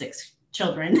mom of 6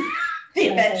 children, the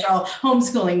eventual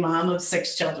homeschooling mom of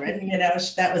 6 children,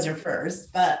 that was her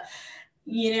first. But,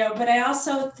 but I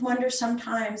also wonder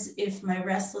sometimes if my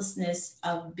restlessness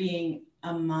of being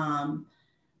a mom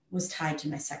was tied to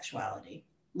my sexuality,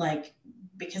 like,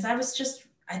 because I was just,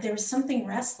 there was something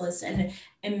restless, and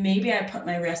maybe I put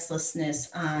my restlessness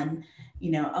on,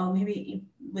 maybe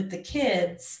with the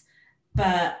kids,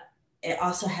 but it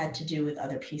also had to do with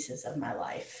other pieces of my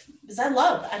life because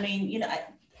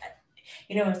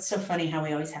it's so funny how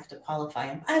we always have to qualify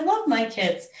them. I love my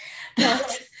kids,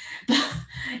 but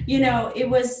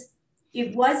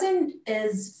it wasn't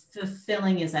as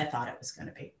fulfilling as I thought it was going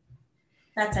to be.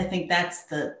 I think that's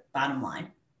the bottom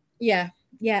line. Yeah.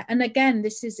 And again,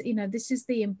 this is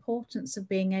the importance of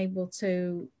being able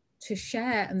to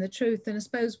share and the truth. And I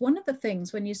suppose one of the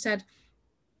things when you said,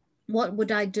 what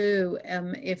would I do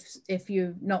if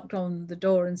you knocked on the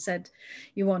door and said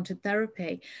you wanted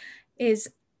therapy, is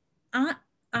I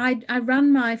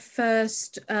ran my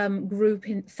first group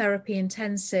in therapy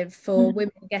intensive for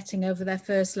women getting over their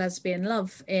first lesbian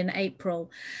love in April.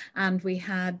 And we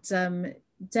had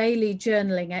daily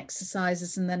journaling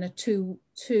exercises and then a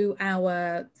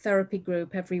two-hour therapy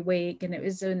group every week. And it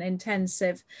was an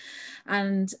intensive.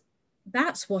 And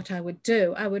that's what I would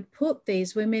do. I would put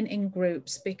these women in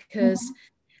groups because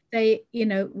they,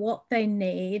 what they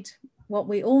need, what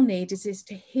we all need is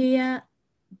to hear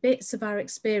bits of our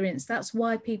experience. That's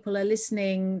why people are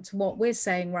listening to what we're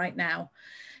saying right now,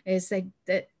 is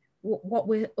that what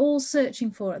we're all searching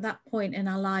for at that point in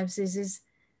our lives is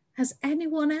has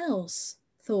anyone else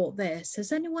thought this?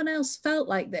 Has anyone else felt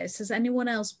like this? Has anyone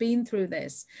else been through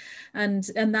this? And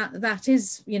that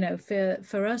is, you know,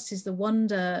 for us is the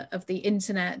wonder of the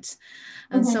internet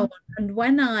and so on. And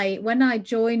when I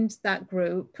joined that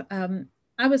group,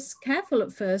 I was careful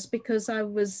at first because I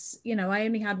was, you know, I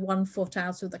only had one foot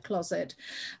out of the closet.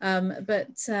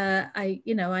 But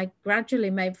I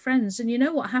gradually made friends. And you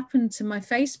know what happened to my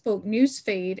Facebook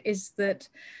newsfeed is that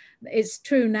it's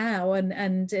true now,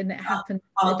 and it happened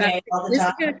all about day, all the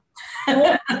time.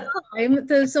 all the time.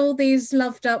 There's all these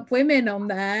loved up women on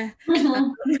there,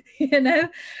 you know,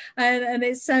 and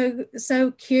it's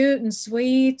so cute and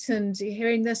sweet, and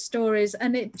hearing their stories,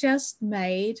 and it just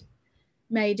made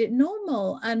it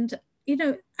normal. And you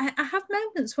know, I have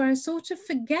moments where I sort of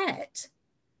forget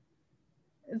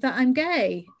that I'm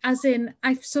gay, as in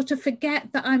I sort of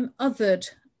forget that I'm othered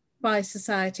by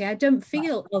society. I don't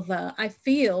feel other, I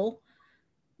feel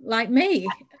like me.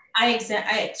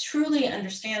 I truly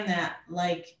understand that.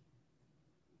 Like,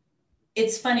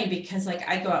 it's funny because like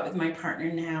I go out with my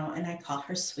partner now and I call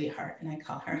her sweetheart and I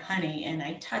call her honey and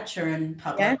I touch her in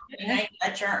public and I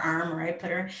touch her arm or I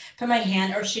put my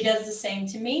hand, or she does the same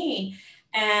to me.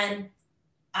 And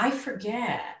I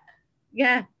forget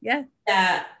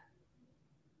that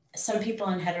some people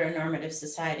in heteronormative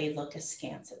society look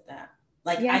askance at that.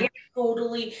 Like I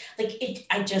totally like it.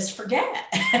 I just forget,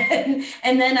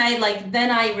 and then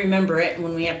I remember it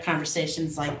when we have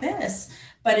conversations like this.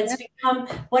 But it's become,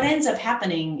 what ends up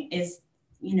happening is,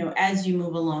 you know, as you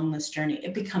move along this journey,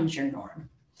 it becomes your norm.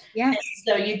 Yeah.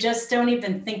 So you just don't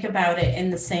even think about it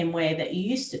in the same way that you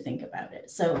used to think about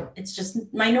it. So it's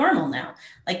just my normal now.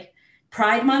 Like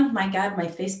Pride Month, my God, my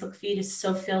Facebook feed is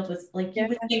so filled with, like, you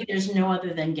would think there's no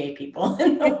other than gay people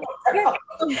in the world.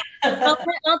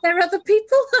 Are there other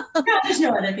people? No, there's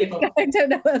no other people. I don't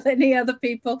know of any other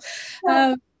people.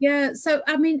 Yeah. So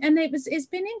I mean, and it's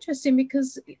been interesting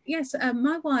because yes,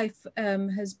 my wife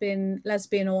has been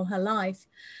lesbian all her life,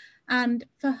 and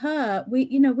for her,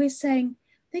 we're saying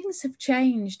things have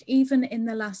changed even in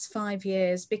the last 5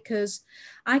 years, because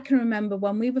I can remember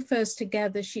when we were first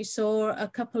together, she saw a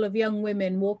couple of young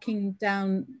women walking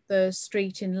down the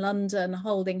street in London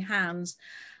holding hands,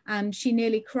 and she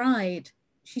nearly cried.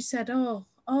 She said, oh,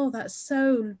 that's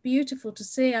so beautiful to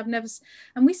see. And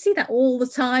we see that all the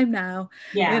time now.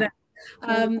 Yeah. You know?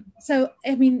 So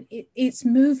I mean, it's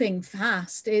moving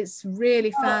fast. It's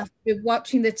really fast. We're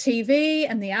watching the TV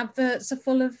and the adverts are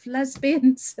full of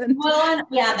lesbians. Well,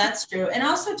 yeah, that's true. And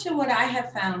also too, what I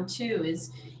have found too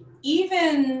is,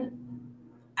 even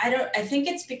I think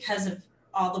it's because of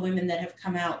all the women that have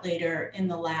come out later in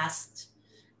the last,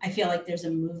 I feel like there's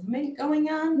a movement going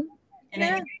on. And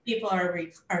I think people are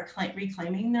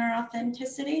reclaiming their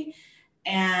authenticity.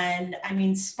 And I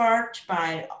mean, sparked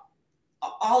by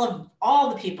all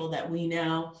the people that we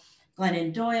know.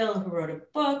 Glennon Doyle, who wrote a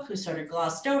book, who sort of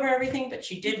glossed over everything, but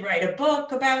she did write a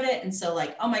book about it. And so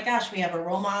like, oh my gosh, we have a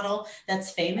role model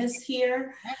that's famous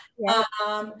here.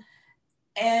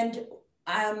 And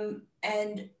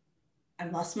I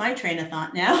lost my train of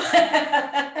thought now.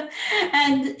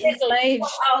 And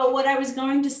what I was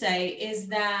going to say is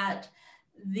that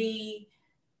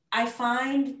I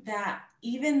find that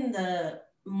even the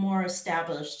more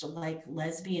established, like,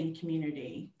 lesbian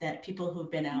community, that people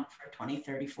who've been out for 20,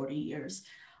 30, 40 years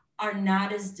are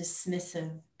not as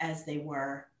dismissive as they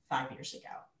were 5 years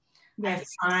ago. I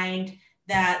find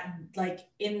that like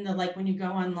when you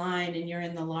go online and you're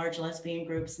in the large lesbian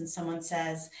groups and someone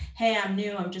says, hey, I'm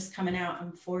new, I'm just coming out,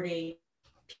 I'm 40.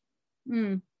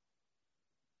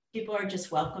 People are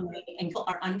just welcoming and people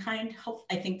are unkind.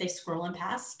 I think they scroll them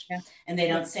past and they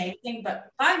don't say anything.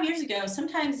 But 5 years ago,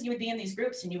 sometimes you would be in these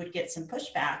groups and you would get some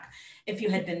pushback if you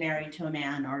had been married to a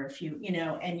man, or if you,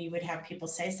 and you would have people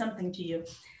say something to you.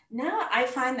 Now I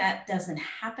find that doesn't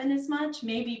happen as much,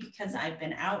 maybe because I've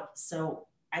been out. So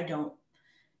I don't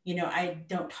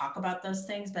talk about those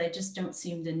things, but I just don't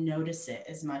seem to notice it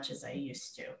as much as I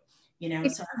used to,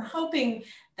 So I'm hoping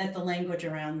that the language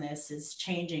around this is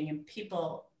changing and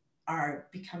people are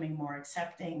becoming more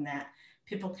accepting, that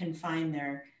people can find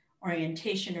their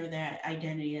orientation or their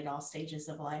identity at all stages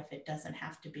of life. It doesn't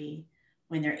have to be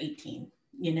when they're 18,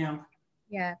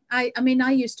 Yeah, I mean,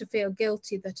 I used to feel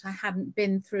guilty that I hadn't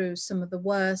been through some of the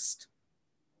worst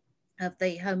of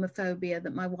the homophobia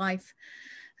that my wife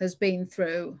has been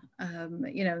through,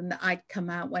 and that I'd come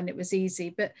out when it was easy,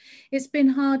 but it's been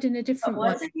hard in a different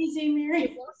way. Was it easy,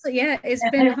 Mary? It's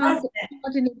been hard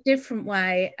in a different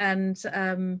way. And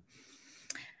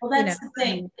well, that's the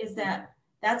thing, is that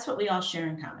that's what we all share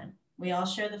in common. We all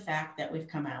share the fact that we've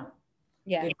come out.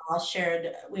 Yeah. We all share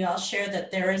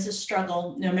that there is a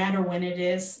struggle, no matter when it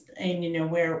is, and you know,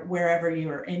 wherever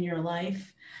you're in your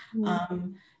life.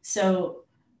 So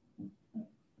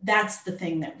that's the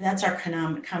thing, that's our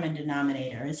common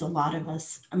denominator, is a lot of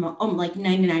us, like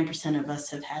 99% of us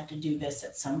have had to do this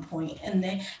at some point, and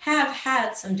they have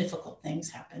had some difficult things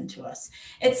happen to us.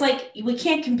 It's like we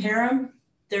can't compare them.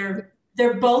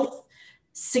 They're both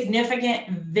significant,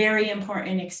 very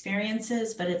important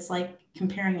experiences, but it's like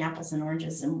comparing apples and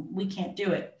oranges, and we can't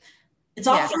do it. It's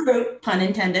all fruit, pun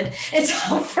intended. It's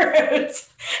all fruit.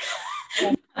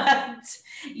 But,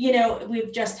 you know,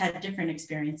 we've just had different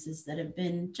experiences that have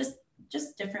been just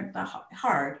different, but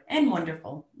hard and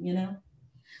wonderful, you know.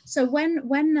 So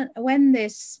when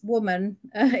this woman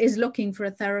is looking for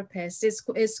a therapist,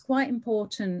 it's quite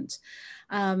important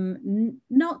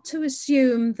not to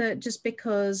assume that just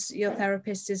because your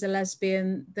therapist is a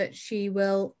lesbian that she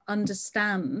will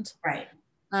understand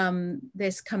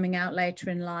this coming out later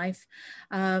in life.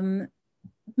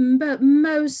 But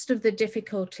most of the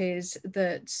difficulties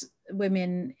that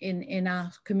women in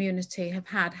our community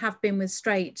have been with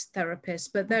straight therapists,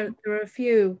 but there are a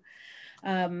few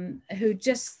who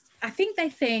just, I think they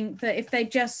think that if they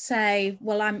just say,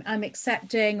 well, I'm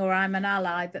accepting, or I'm an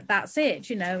ally, that's it,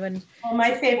 you know. And well,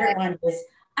 my favorite one is,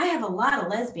 I have a lot of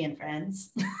lesbian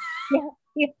friends.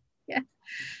 Yeah.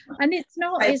 And it's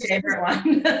not my favorite one.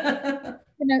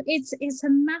 You know, it's a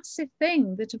massive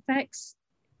thing that affects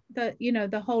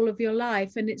the whole of your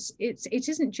life. And it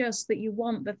isn't just that you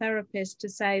want the therapist to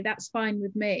say that's fine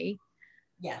with me.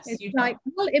 Yes, it's like,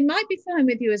 well, it might be fine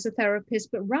with you as a therapist,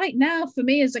 but right now for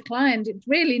me as a client, it's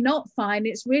really not fine.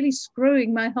 It's really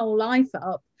screwing my whole life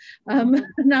up. And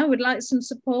I would like some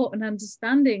support and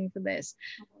understanding for this.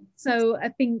 So I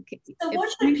think, so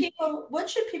what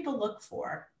should people look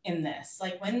for in this?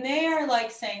 Like when they are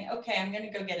like saying, okay, I'm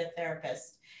going to go get a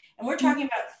therapist, and we're talking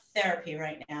about therapy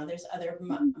right now. There's other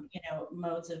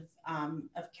modes of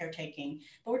caretaking,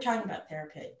 but we're talking about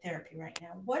therapy right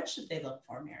now. What should they look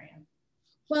for, Miriam?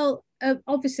 Well,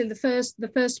 obviously the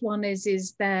first one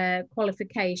is their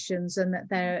qualifications, and that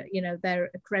they're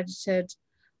accredited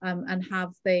and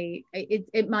have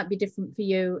it might be different for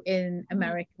you in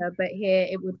America, but here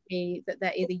it would be that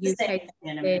they're either UK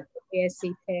or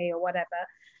ACP or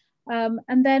whatever.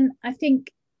 And then I think,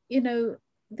 you know,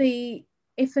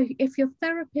 if your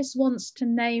therapist wants to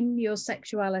name your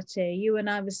sexuality, you and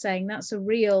I were saying that's a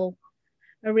real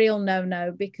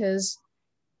no-no, because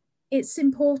it's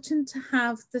important to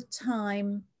have the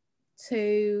time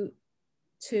to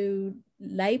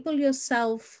label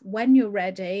yourself when you're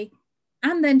ready,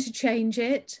 and then to change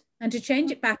it, and to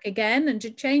change it back again, and to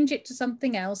change it to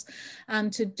something else,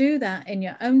 and to do that in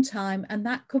your own time. And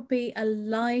that could be a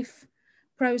life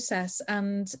process.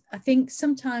 And I think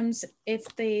sometimes if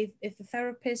the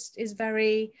therapist is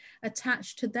very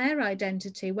attached to their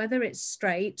identity, whether it's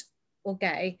straight or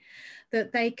gay,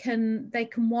 that they can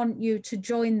want you to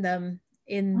join them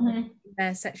in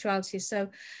their sexuality. So,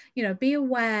 you know, be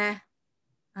aware,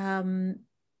 and,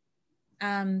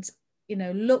 you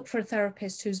know, look for a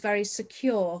therapist who's very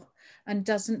secure and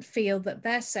doesn't feel that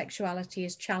their sexuality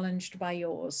is challenged by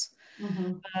yours.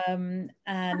 And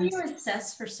how do you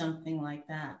assess for something like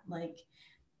that? Like,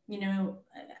 you know,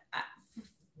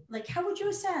 like how would you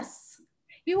assess?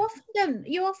 You often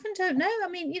don't know. I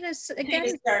mean, you know,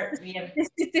 again,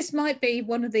 this might be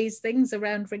one of these things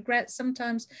around regret.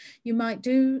 Sometimes you might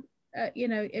do, you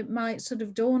know, it might sort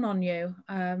of dawn on you,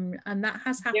 and that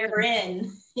has happened. You're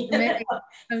in.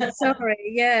 I'm sorry,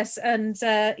 yes. And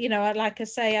you know, like I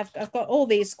say, I've got all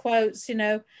these quotes, you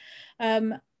know.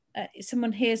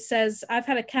 Someone here says, I've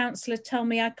had a counsellor tell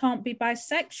me I can't be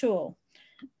bisexual,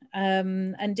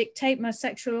 and dictate my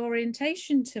sexual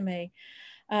orientation to me.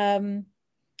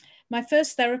 My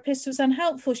first therapist was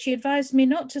unhelpful. She advised me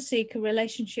not to seek a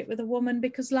relationship with a woman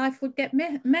because life would get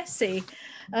messy.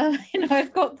 You know,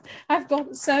 I've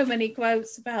got so many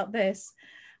quotes about this.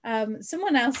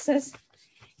 Someone else says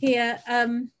here,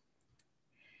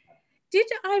 did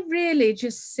I really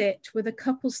just sit with a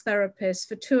couples therapist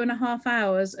for 2.5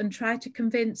 hours and try to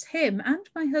convince him and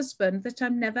my husband that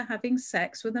I'm never having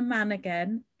sex with a man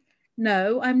again?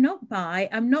 No, I'm not bi,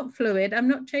 I'm not fluid, I'm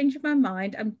not changing my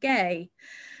mind, I'm gay.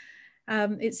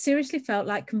 It seriously felt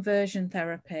like conversion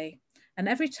therapy. And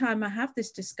every time I have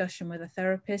this discussion with a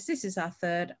therapist, this is our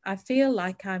third, I feel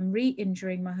like I'm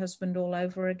re-injuring my husband all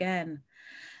over again.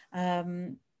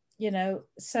 You know,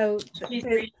 so...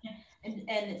 And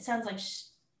it sounds like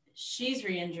she's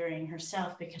re-injuring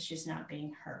herself because she's not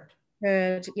being heard.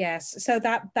 Heard, yes. So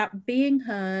that being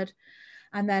heard,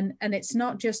 and it's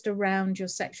not just around your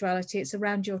sexuality, it's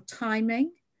around your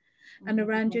timing. and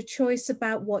around your choice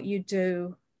about what you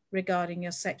do regarding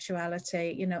your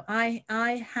sexuality. You know,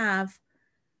 I have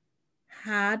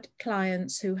had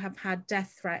clients who have had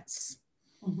death threats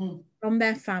from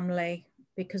their family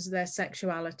because of their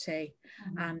sexuality.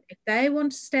 And if they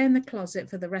want to stay in the closet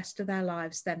for the rest of their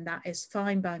lives, then that is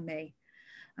fine by me.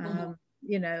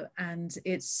 You know, and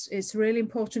it's really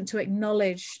important to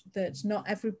acknowledge that not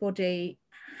everybody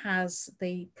has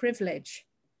the privilege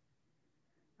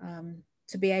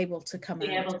to be able to come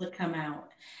out.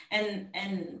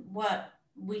 And what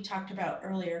we talked about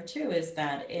earlier too is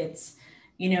that it's,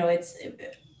 you know, it's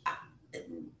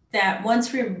that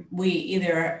once we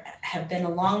either have been a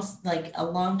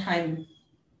long time,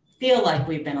 feel like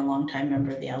we've been a long time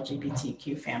member of the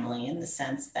LGBTQ family in the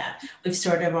sense that we've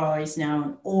sort of always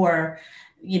known, or,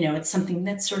 you know, it's something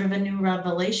that's sort of a new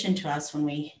revelation to us when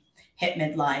we hit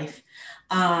midlife,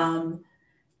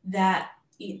 that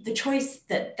the choice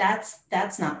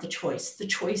that's not the choice. The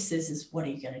choice is what are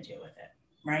you going to do with it,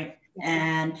 right?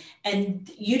 And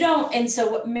you don't, and so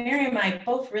what Mary and I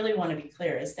both really want to be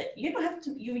clear is that you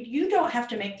don't have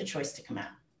to make the choice to come out.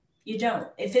 You don't.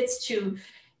 If it's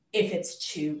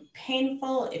too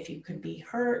painful, if you could be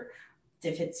hurt,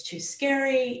 if it's too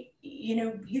scary, you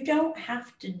know, you don't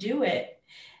have to do it.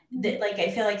 That, like, I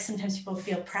feel like sometimes people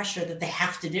feel pressure that they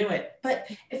have to do it, but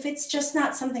if it's just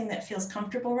not something that feels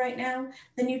comfortable right now,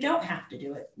 then you don't have to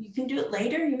do it. You can do it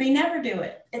later. You may never do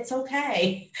it. It's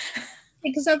okay.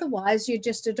 Because otherwise you're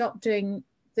just adopting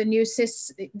the new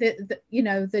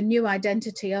the new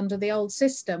identity under the old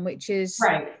system, which is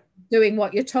right. Doing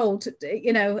what you're told,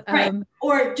 you know, right.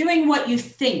 Or doing what you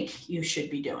think you should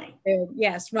be doing.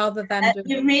 Yes, rather than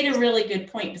you've made a really good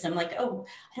point, because I'm like, oh,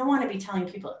 I don't want to be telling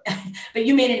people, but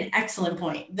you made an excellent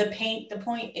point. The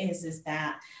point is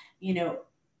that, you know,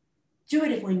 do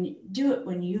it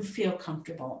when you feel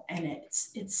comfortable, and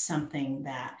it's something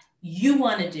that you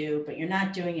want to do, but you're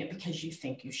not doing it because you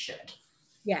think you should.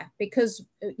 Yeah, because,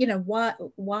 you know,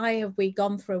 why have we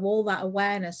gone through all that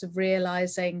awareness of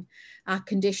realizing our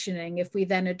conditioning if we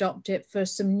then adopt it for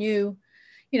some new,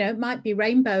 you know, it might be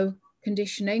rainbow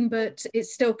conditioning, but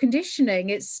it's still conditioning,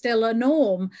 it's still a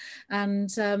norm. And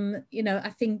you know,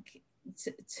 I think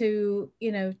to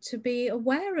you know, to be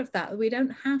aware of that, we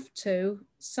don't have to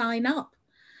sign up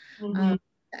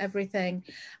everything.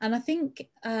 And I think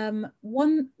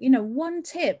one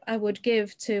tip I would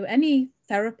give to any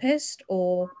therapist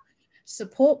or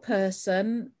support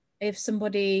person, if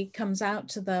somebody comes out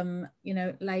to them, you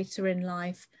know, later in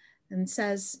life and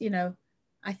says, you know,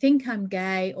 I think I'm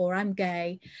gay, or I'm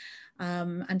gay,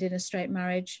 and in a straight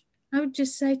marriage, I would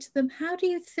just say to them, how do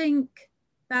you think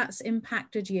that's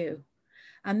impacted you?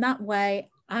 And that way,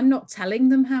 I'm not telling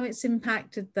them how it's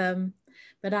impacted them,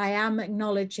 but I am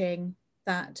acknowledging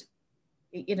that,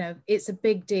 you know, it's a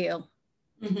big deal.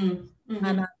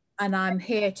 And I'm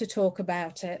here to talk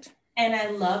about it. And I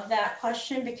love that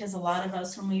question, because a lot of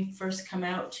us, when we first come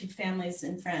out to families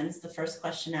and friends, the first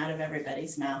question out of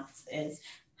everybody's mouths is,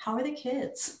 how are the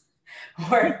kids?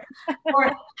 Or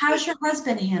how's your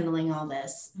husband handling all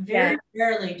this? Very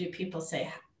rarely do people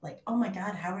say, like, oh my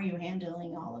God, how are you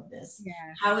handling all of this?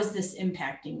 How is this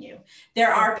impacting you?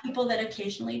 There are people that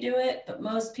occasionally do it, but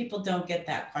most people don't get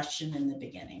that question in the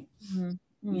beginning. You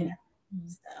know.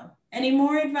 So, any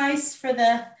more advice for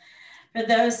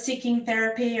those seeking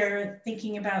therapy or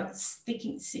thinking about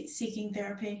seeking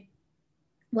therapy?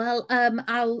 Well,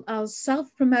 I'll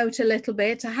self-promote a little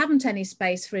bit. I haven't any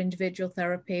space for individual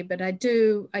therapy, but I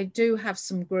do have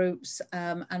some groups,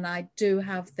 and I do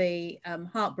have the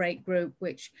heartbreak group,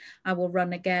 which I will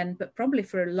run again, but probably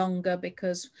for longer,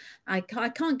 because I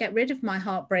can't get rid of my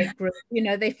heartbreak group. You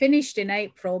know, they finished in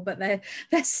April, but they're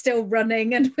still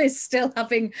running, and we're still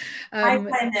having. I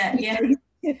find that, yeah.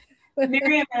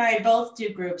 Miriam and I both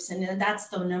do groups, and that's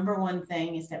the number one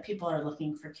thing, is that people are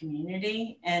looking for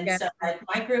community. And so, like,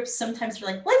 my groups, sometimes we're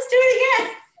like, let's do it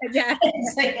again.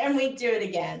 And we do it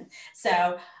again.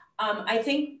 So I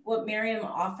think what Miriam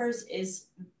offers is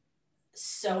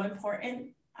so important.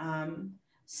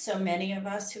 So many of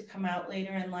us who come out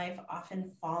later in life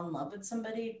often fall in love with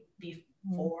somebody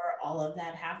before all of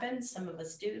that happens. Some of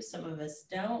us do, some of us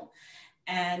don't.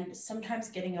 And sometimes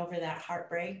getting over that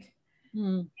heartbreak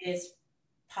is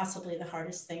possibly the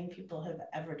hardest thing people have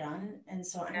ever done. And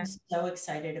so I'm so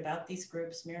excited about these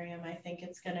groups, Miriam. I think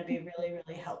it's going to be really,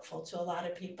 really helpful to a lot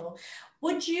of people.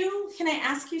 Can I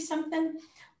ask you something?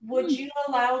 Would you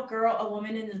allow a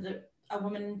woman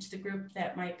into the group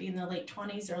that might be in the late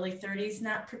 20s, early 30s,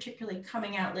 not particularly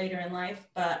coming out later in life,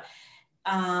 but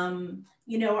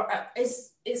you know,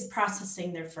 is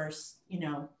processing their first, you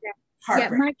know,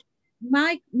 heartbreak?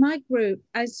 My group,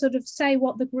 I sort of say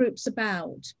what the group's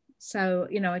about. So,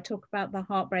 you know, I talk about the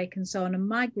heartbreak and so on. And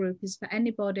my group is for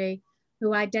anybody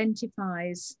who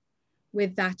identifies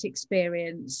with that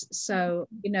experience. So,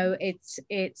 you know,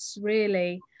 it's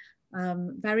really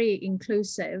very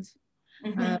inclusive.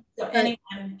 So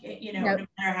anyone, you know, no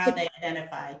matter how they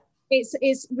identify.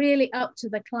 It's really up to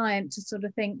the client to sort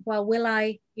of think, well, will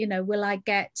I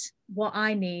get what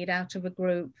I need out of a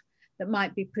group that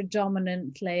might be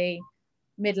predominantly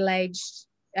middle-aged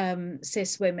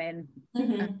cis women,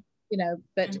 you know,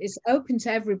 but it's open to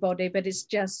everybody, but it's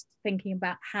just thinking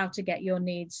about how to get your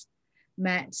needs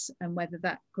met and whether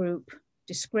that group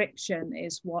description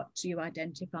is what you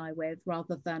identify with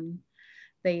rather than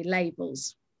the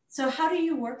labels. So how do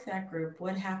you work that group?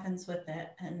 What happens with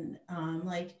it? And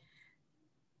like,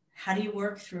 how do you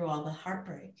work through all the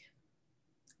heartbreak?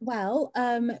 Well,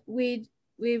 we're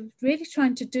really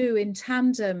trying to do in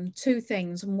tandem two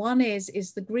things. And one is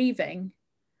the grieving,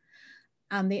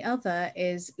 and the other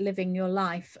is living your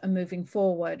life and moving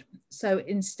forward. So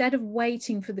instead of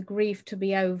waiting for the grief to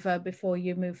be over before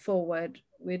you move forward,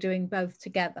 we're doing both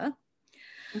together.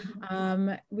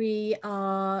 We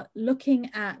are looking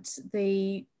at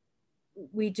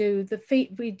we do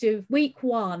week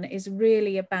 1 is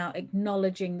really about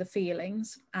acknowledging the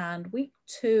feelings, and week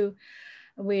 2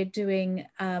 we're doing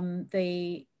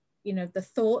the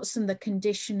thoughts and the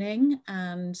conditioning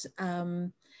and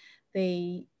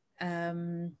the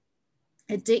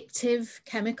addictive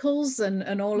chemicals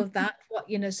and all of that.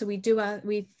 So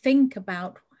we think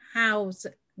about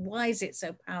why is it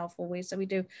so powerful. So we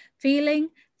do feeling,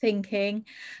 thinking,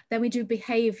 then we do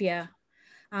behavior.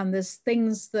 And there's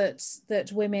things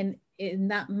that women in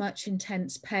that much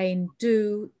intense pain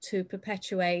do to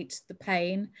perpetuate the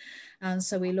pain. And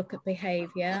so we look at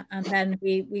behavior, and then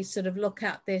we sort of look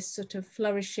at this sort of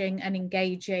flourishing and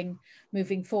engaging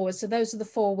moving forward. So those are the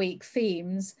 4-week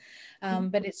themes,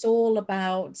 but it's all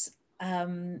about,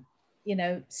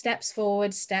 steps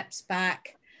forward, steps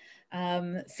back,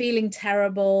 feeling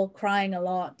terrible, crying a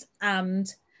lot, and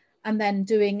then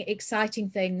doing exciting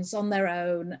things on their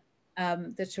own,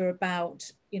 that are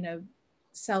about,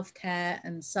 self-care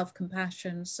and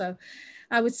self-compassion. So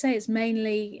I would say it's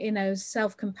mainly,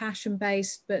 self-compassion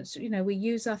based, but, we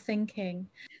use our thinking.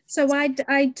 So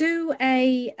I do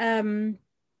a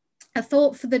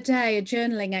thought for the day, a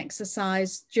journaling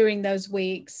exercise during those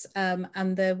weeks,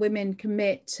 and the women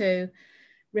commit to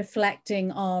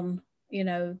reflecting on,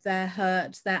 their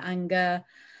hurt, their anger,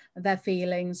 their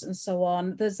feelings and so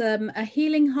on. There's a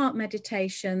healing heart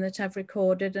meditation that I've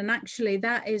recorded, and actually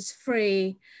that is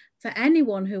free for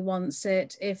anyone who wants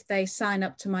it if they sign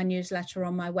up to my newsletter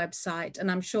on my website, and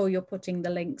I'm sure you're putting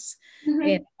the links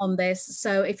in on this.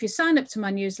 So if you sign up to my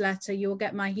newsletter, you'll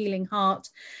get my healing heart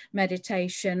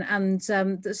meditation, and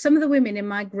some of the women in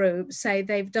my group say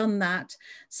they've done that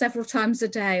several times a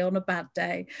day on a bad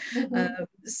day.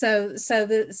 So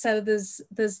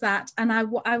there's that. And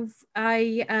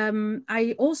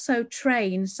I also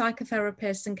train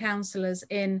psychotherapists and counselors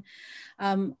in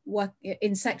work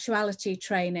in sexuality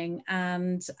training,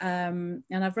 and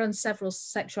I've run several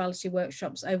sexuality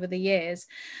workshops over the years,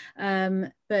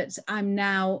 but I'm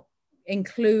now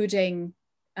including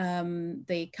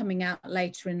the coming out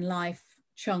later in life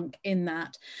chunk in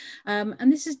that,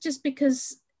 and this is just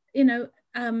because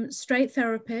straight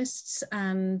therapists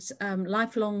and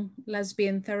lifelong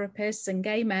lesbian therapists and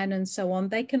gay men and so on,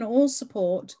 they can all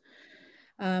support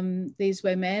these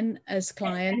women as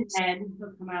clients. And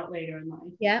who come out later in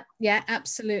life. Yeah,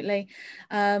 absolutely.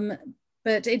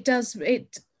 But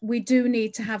we do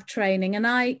need to have training, and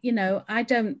I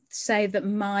don't say that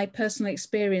my personal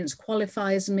experience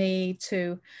qualifies me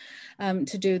to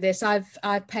do this.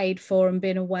 I've paid for and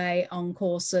been away on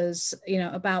courses,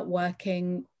 about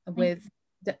working with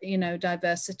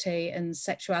diversity and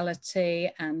sexuality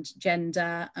and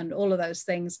gender and all of those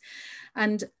things,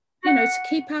 and to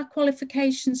keep our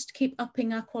qualifications, to keep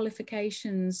upping our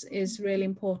qualifications is really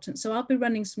important. So I'll be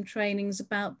running some trainings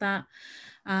about that,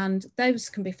 and those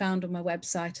can be found on my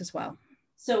website as well.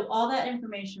 So all that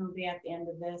information will be at the end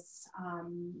of this.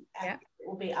 It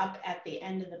will be up at the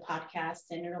end of the podcast,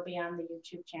 and it'll be on the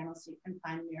YouTube channel, so you can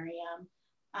find Miriam.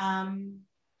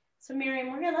 So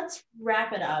Miriam, let's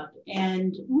wrap it up.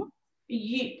 And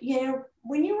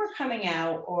when you were coming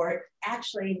out, or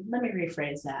actually, let me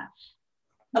rephrase that.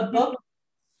 A book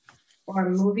or a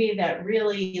movie that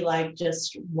really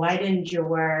just widened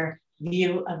your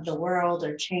view of the world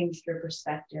or changed your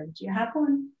perspective. Do you have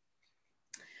one?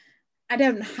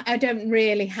 I don't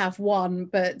really have one,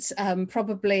 but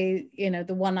probably, you know,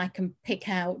 the one I can pick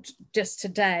out just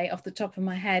today off the top of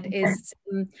my head is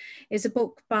a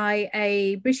book by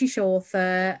a British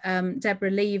author, Deborah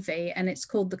Levy, and it's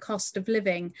called The Cost of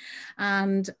Living.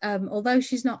 And although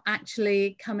she's not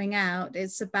actually coming out,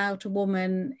 it's about a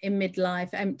woman in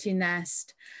midlife, empty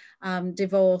nest,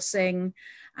 divorcing,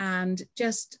 and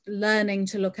just learning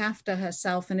to look after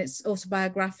herself. And it's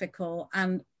autobiographical,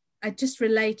 and I just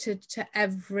related to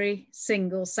every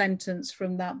single sentence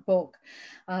from that book.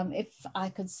 If I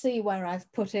could see where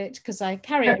I've put it, because I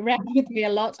carry it around with me a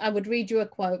lot, I would read you a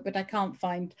quote, but I can't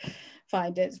find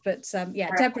it. But yeah,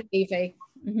 Deborah Levy.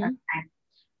 Mm-hmm. Okay.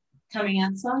 Coming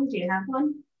out song, do you have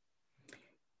one?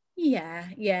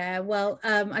 Yeah. Well,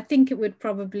 I think it would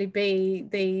probably be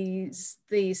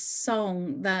the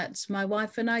song that my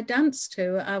wife and I danced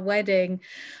to at our wedding,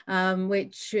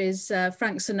 which is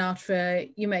Frank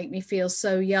Sinatra, "You Make Me Feel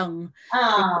So Young."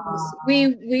 Because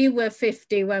we were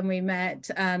 50 when we met,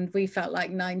 and we felt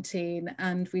like 19,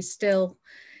 and we still,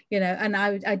 you know, and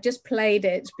I just played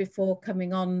it before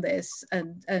coming on this,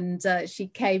 and she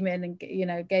came in and, you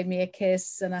know, gave me a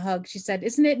kiss and a hug. She said,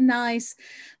 "Isn't it nice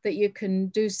that you can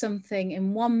do something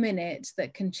in 1 minute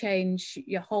that can change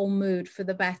your whole mood for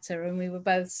the better?" And we were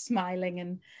both smiling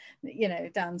and, you know,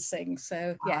 dancing.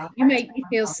 So yeah, You Make Me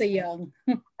Feel So Young.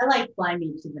 I like "Fly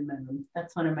Me to the Moon."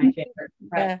 That's one of my favorite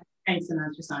Frank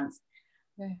Sinatra songs.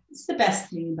 Yeah. What's the best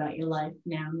thing about your life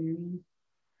now, Miriam?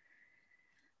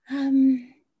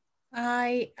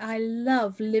 I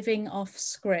love living off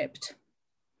script.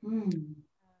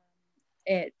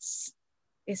 It's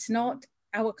not,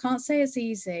 I can't say it's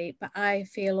easy, but I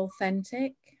feel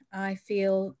authentic. I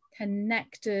feel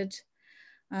connected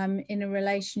in a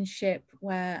relationship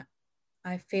where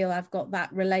I feel I've got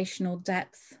that relational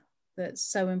depth that's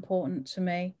so important to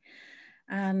me.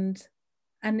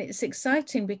 And it's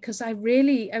exciting because I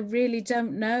really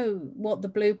don't know what the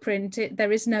blueprint is.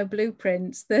 There is no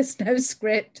blueprint. There's no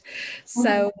script.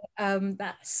 So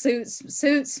that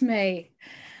suits me.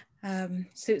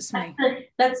 Suits me.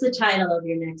 That's the title of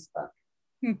your next book.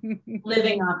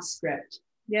 Living Off Script.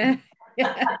 Yeah.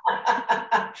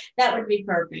 That would be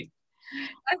perfect.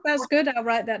 That's good. I'll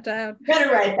write that down.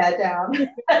 Better write that down.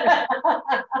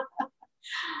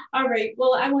 All right.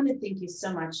 Well, I want to thank you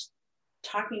so much.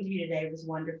 Talking to you today was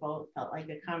wonderful. It felt like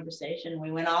a conversation.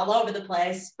 We went all over the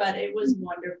place, but it was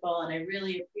wonderful. And I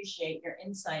really appreciate your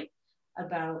insight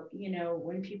about, you know,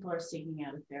 when people are seeking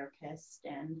out a therapist.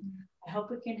 And I hope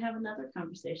we can have another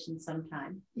conversation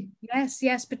sometime.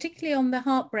 Yes, particularly on the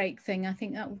heartbreak thing. I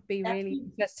think that would be really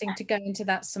interesting to go into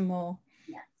that some more.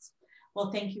 Yes.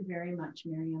 Well, thank you very much,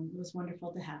 Miriam. It was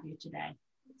wonderful to have you today.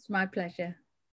 It's my pleasure.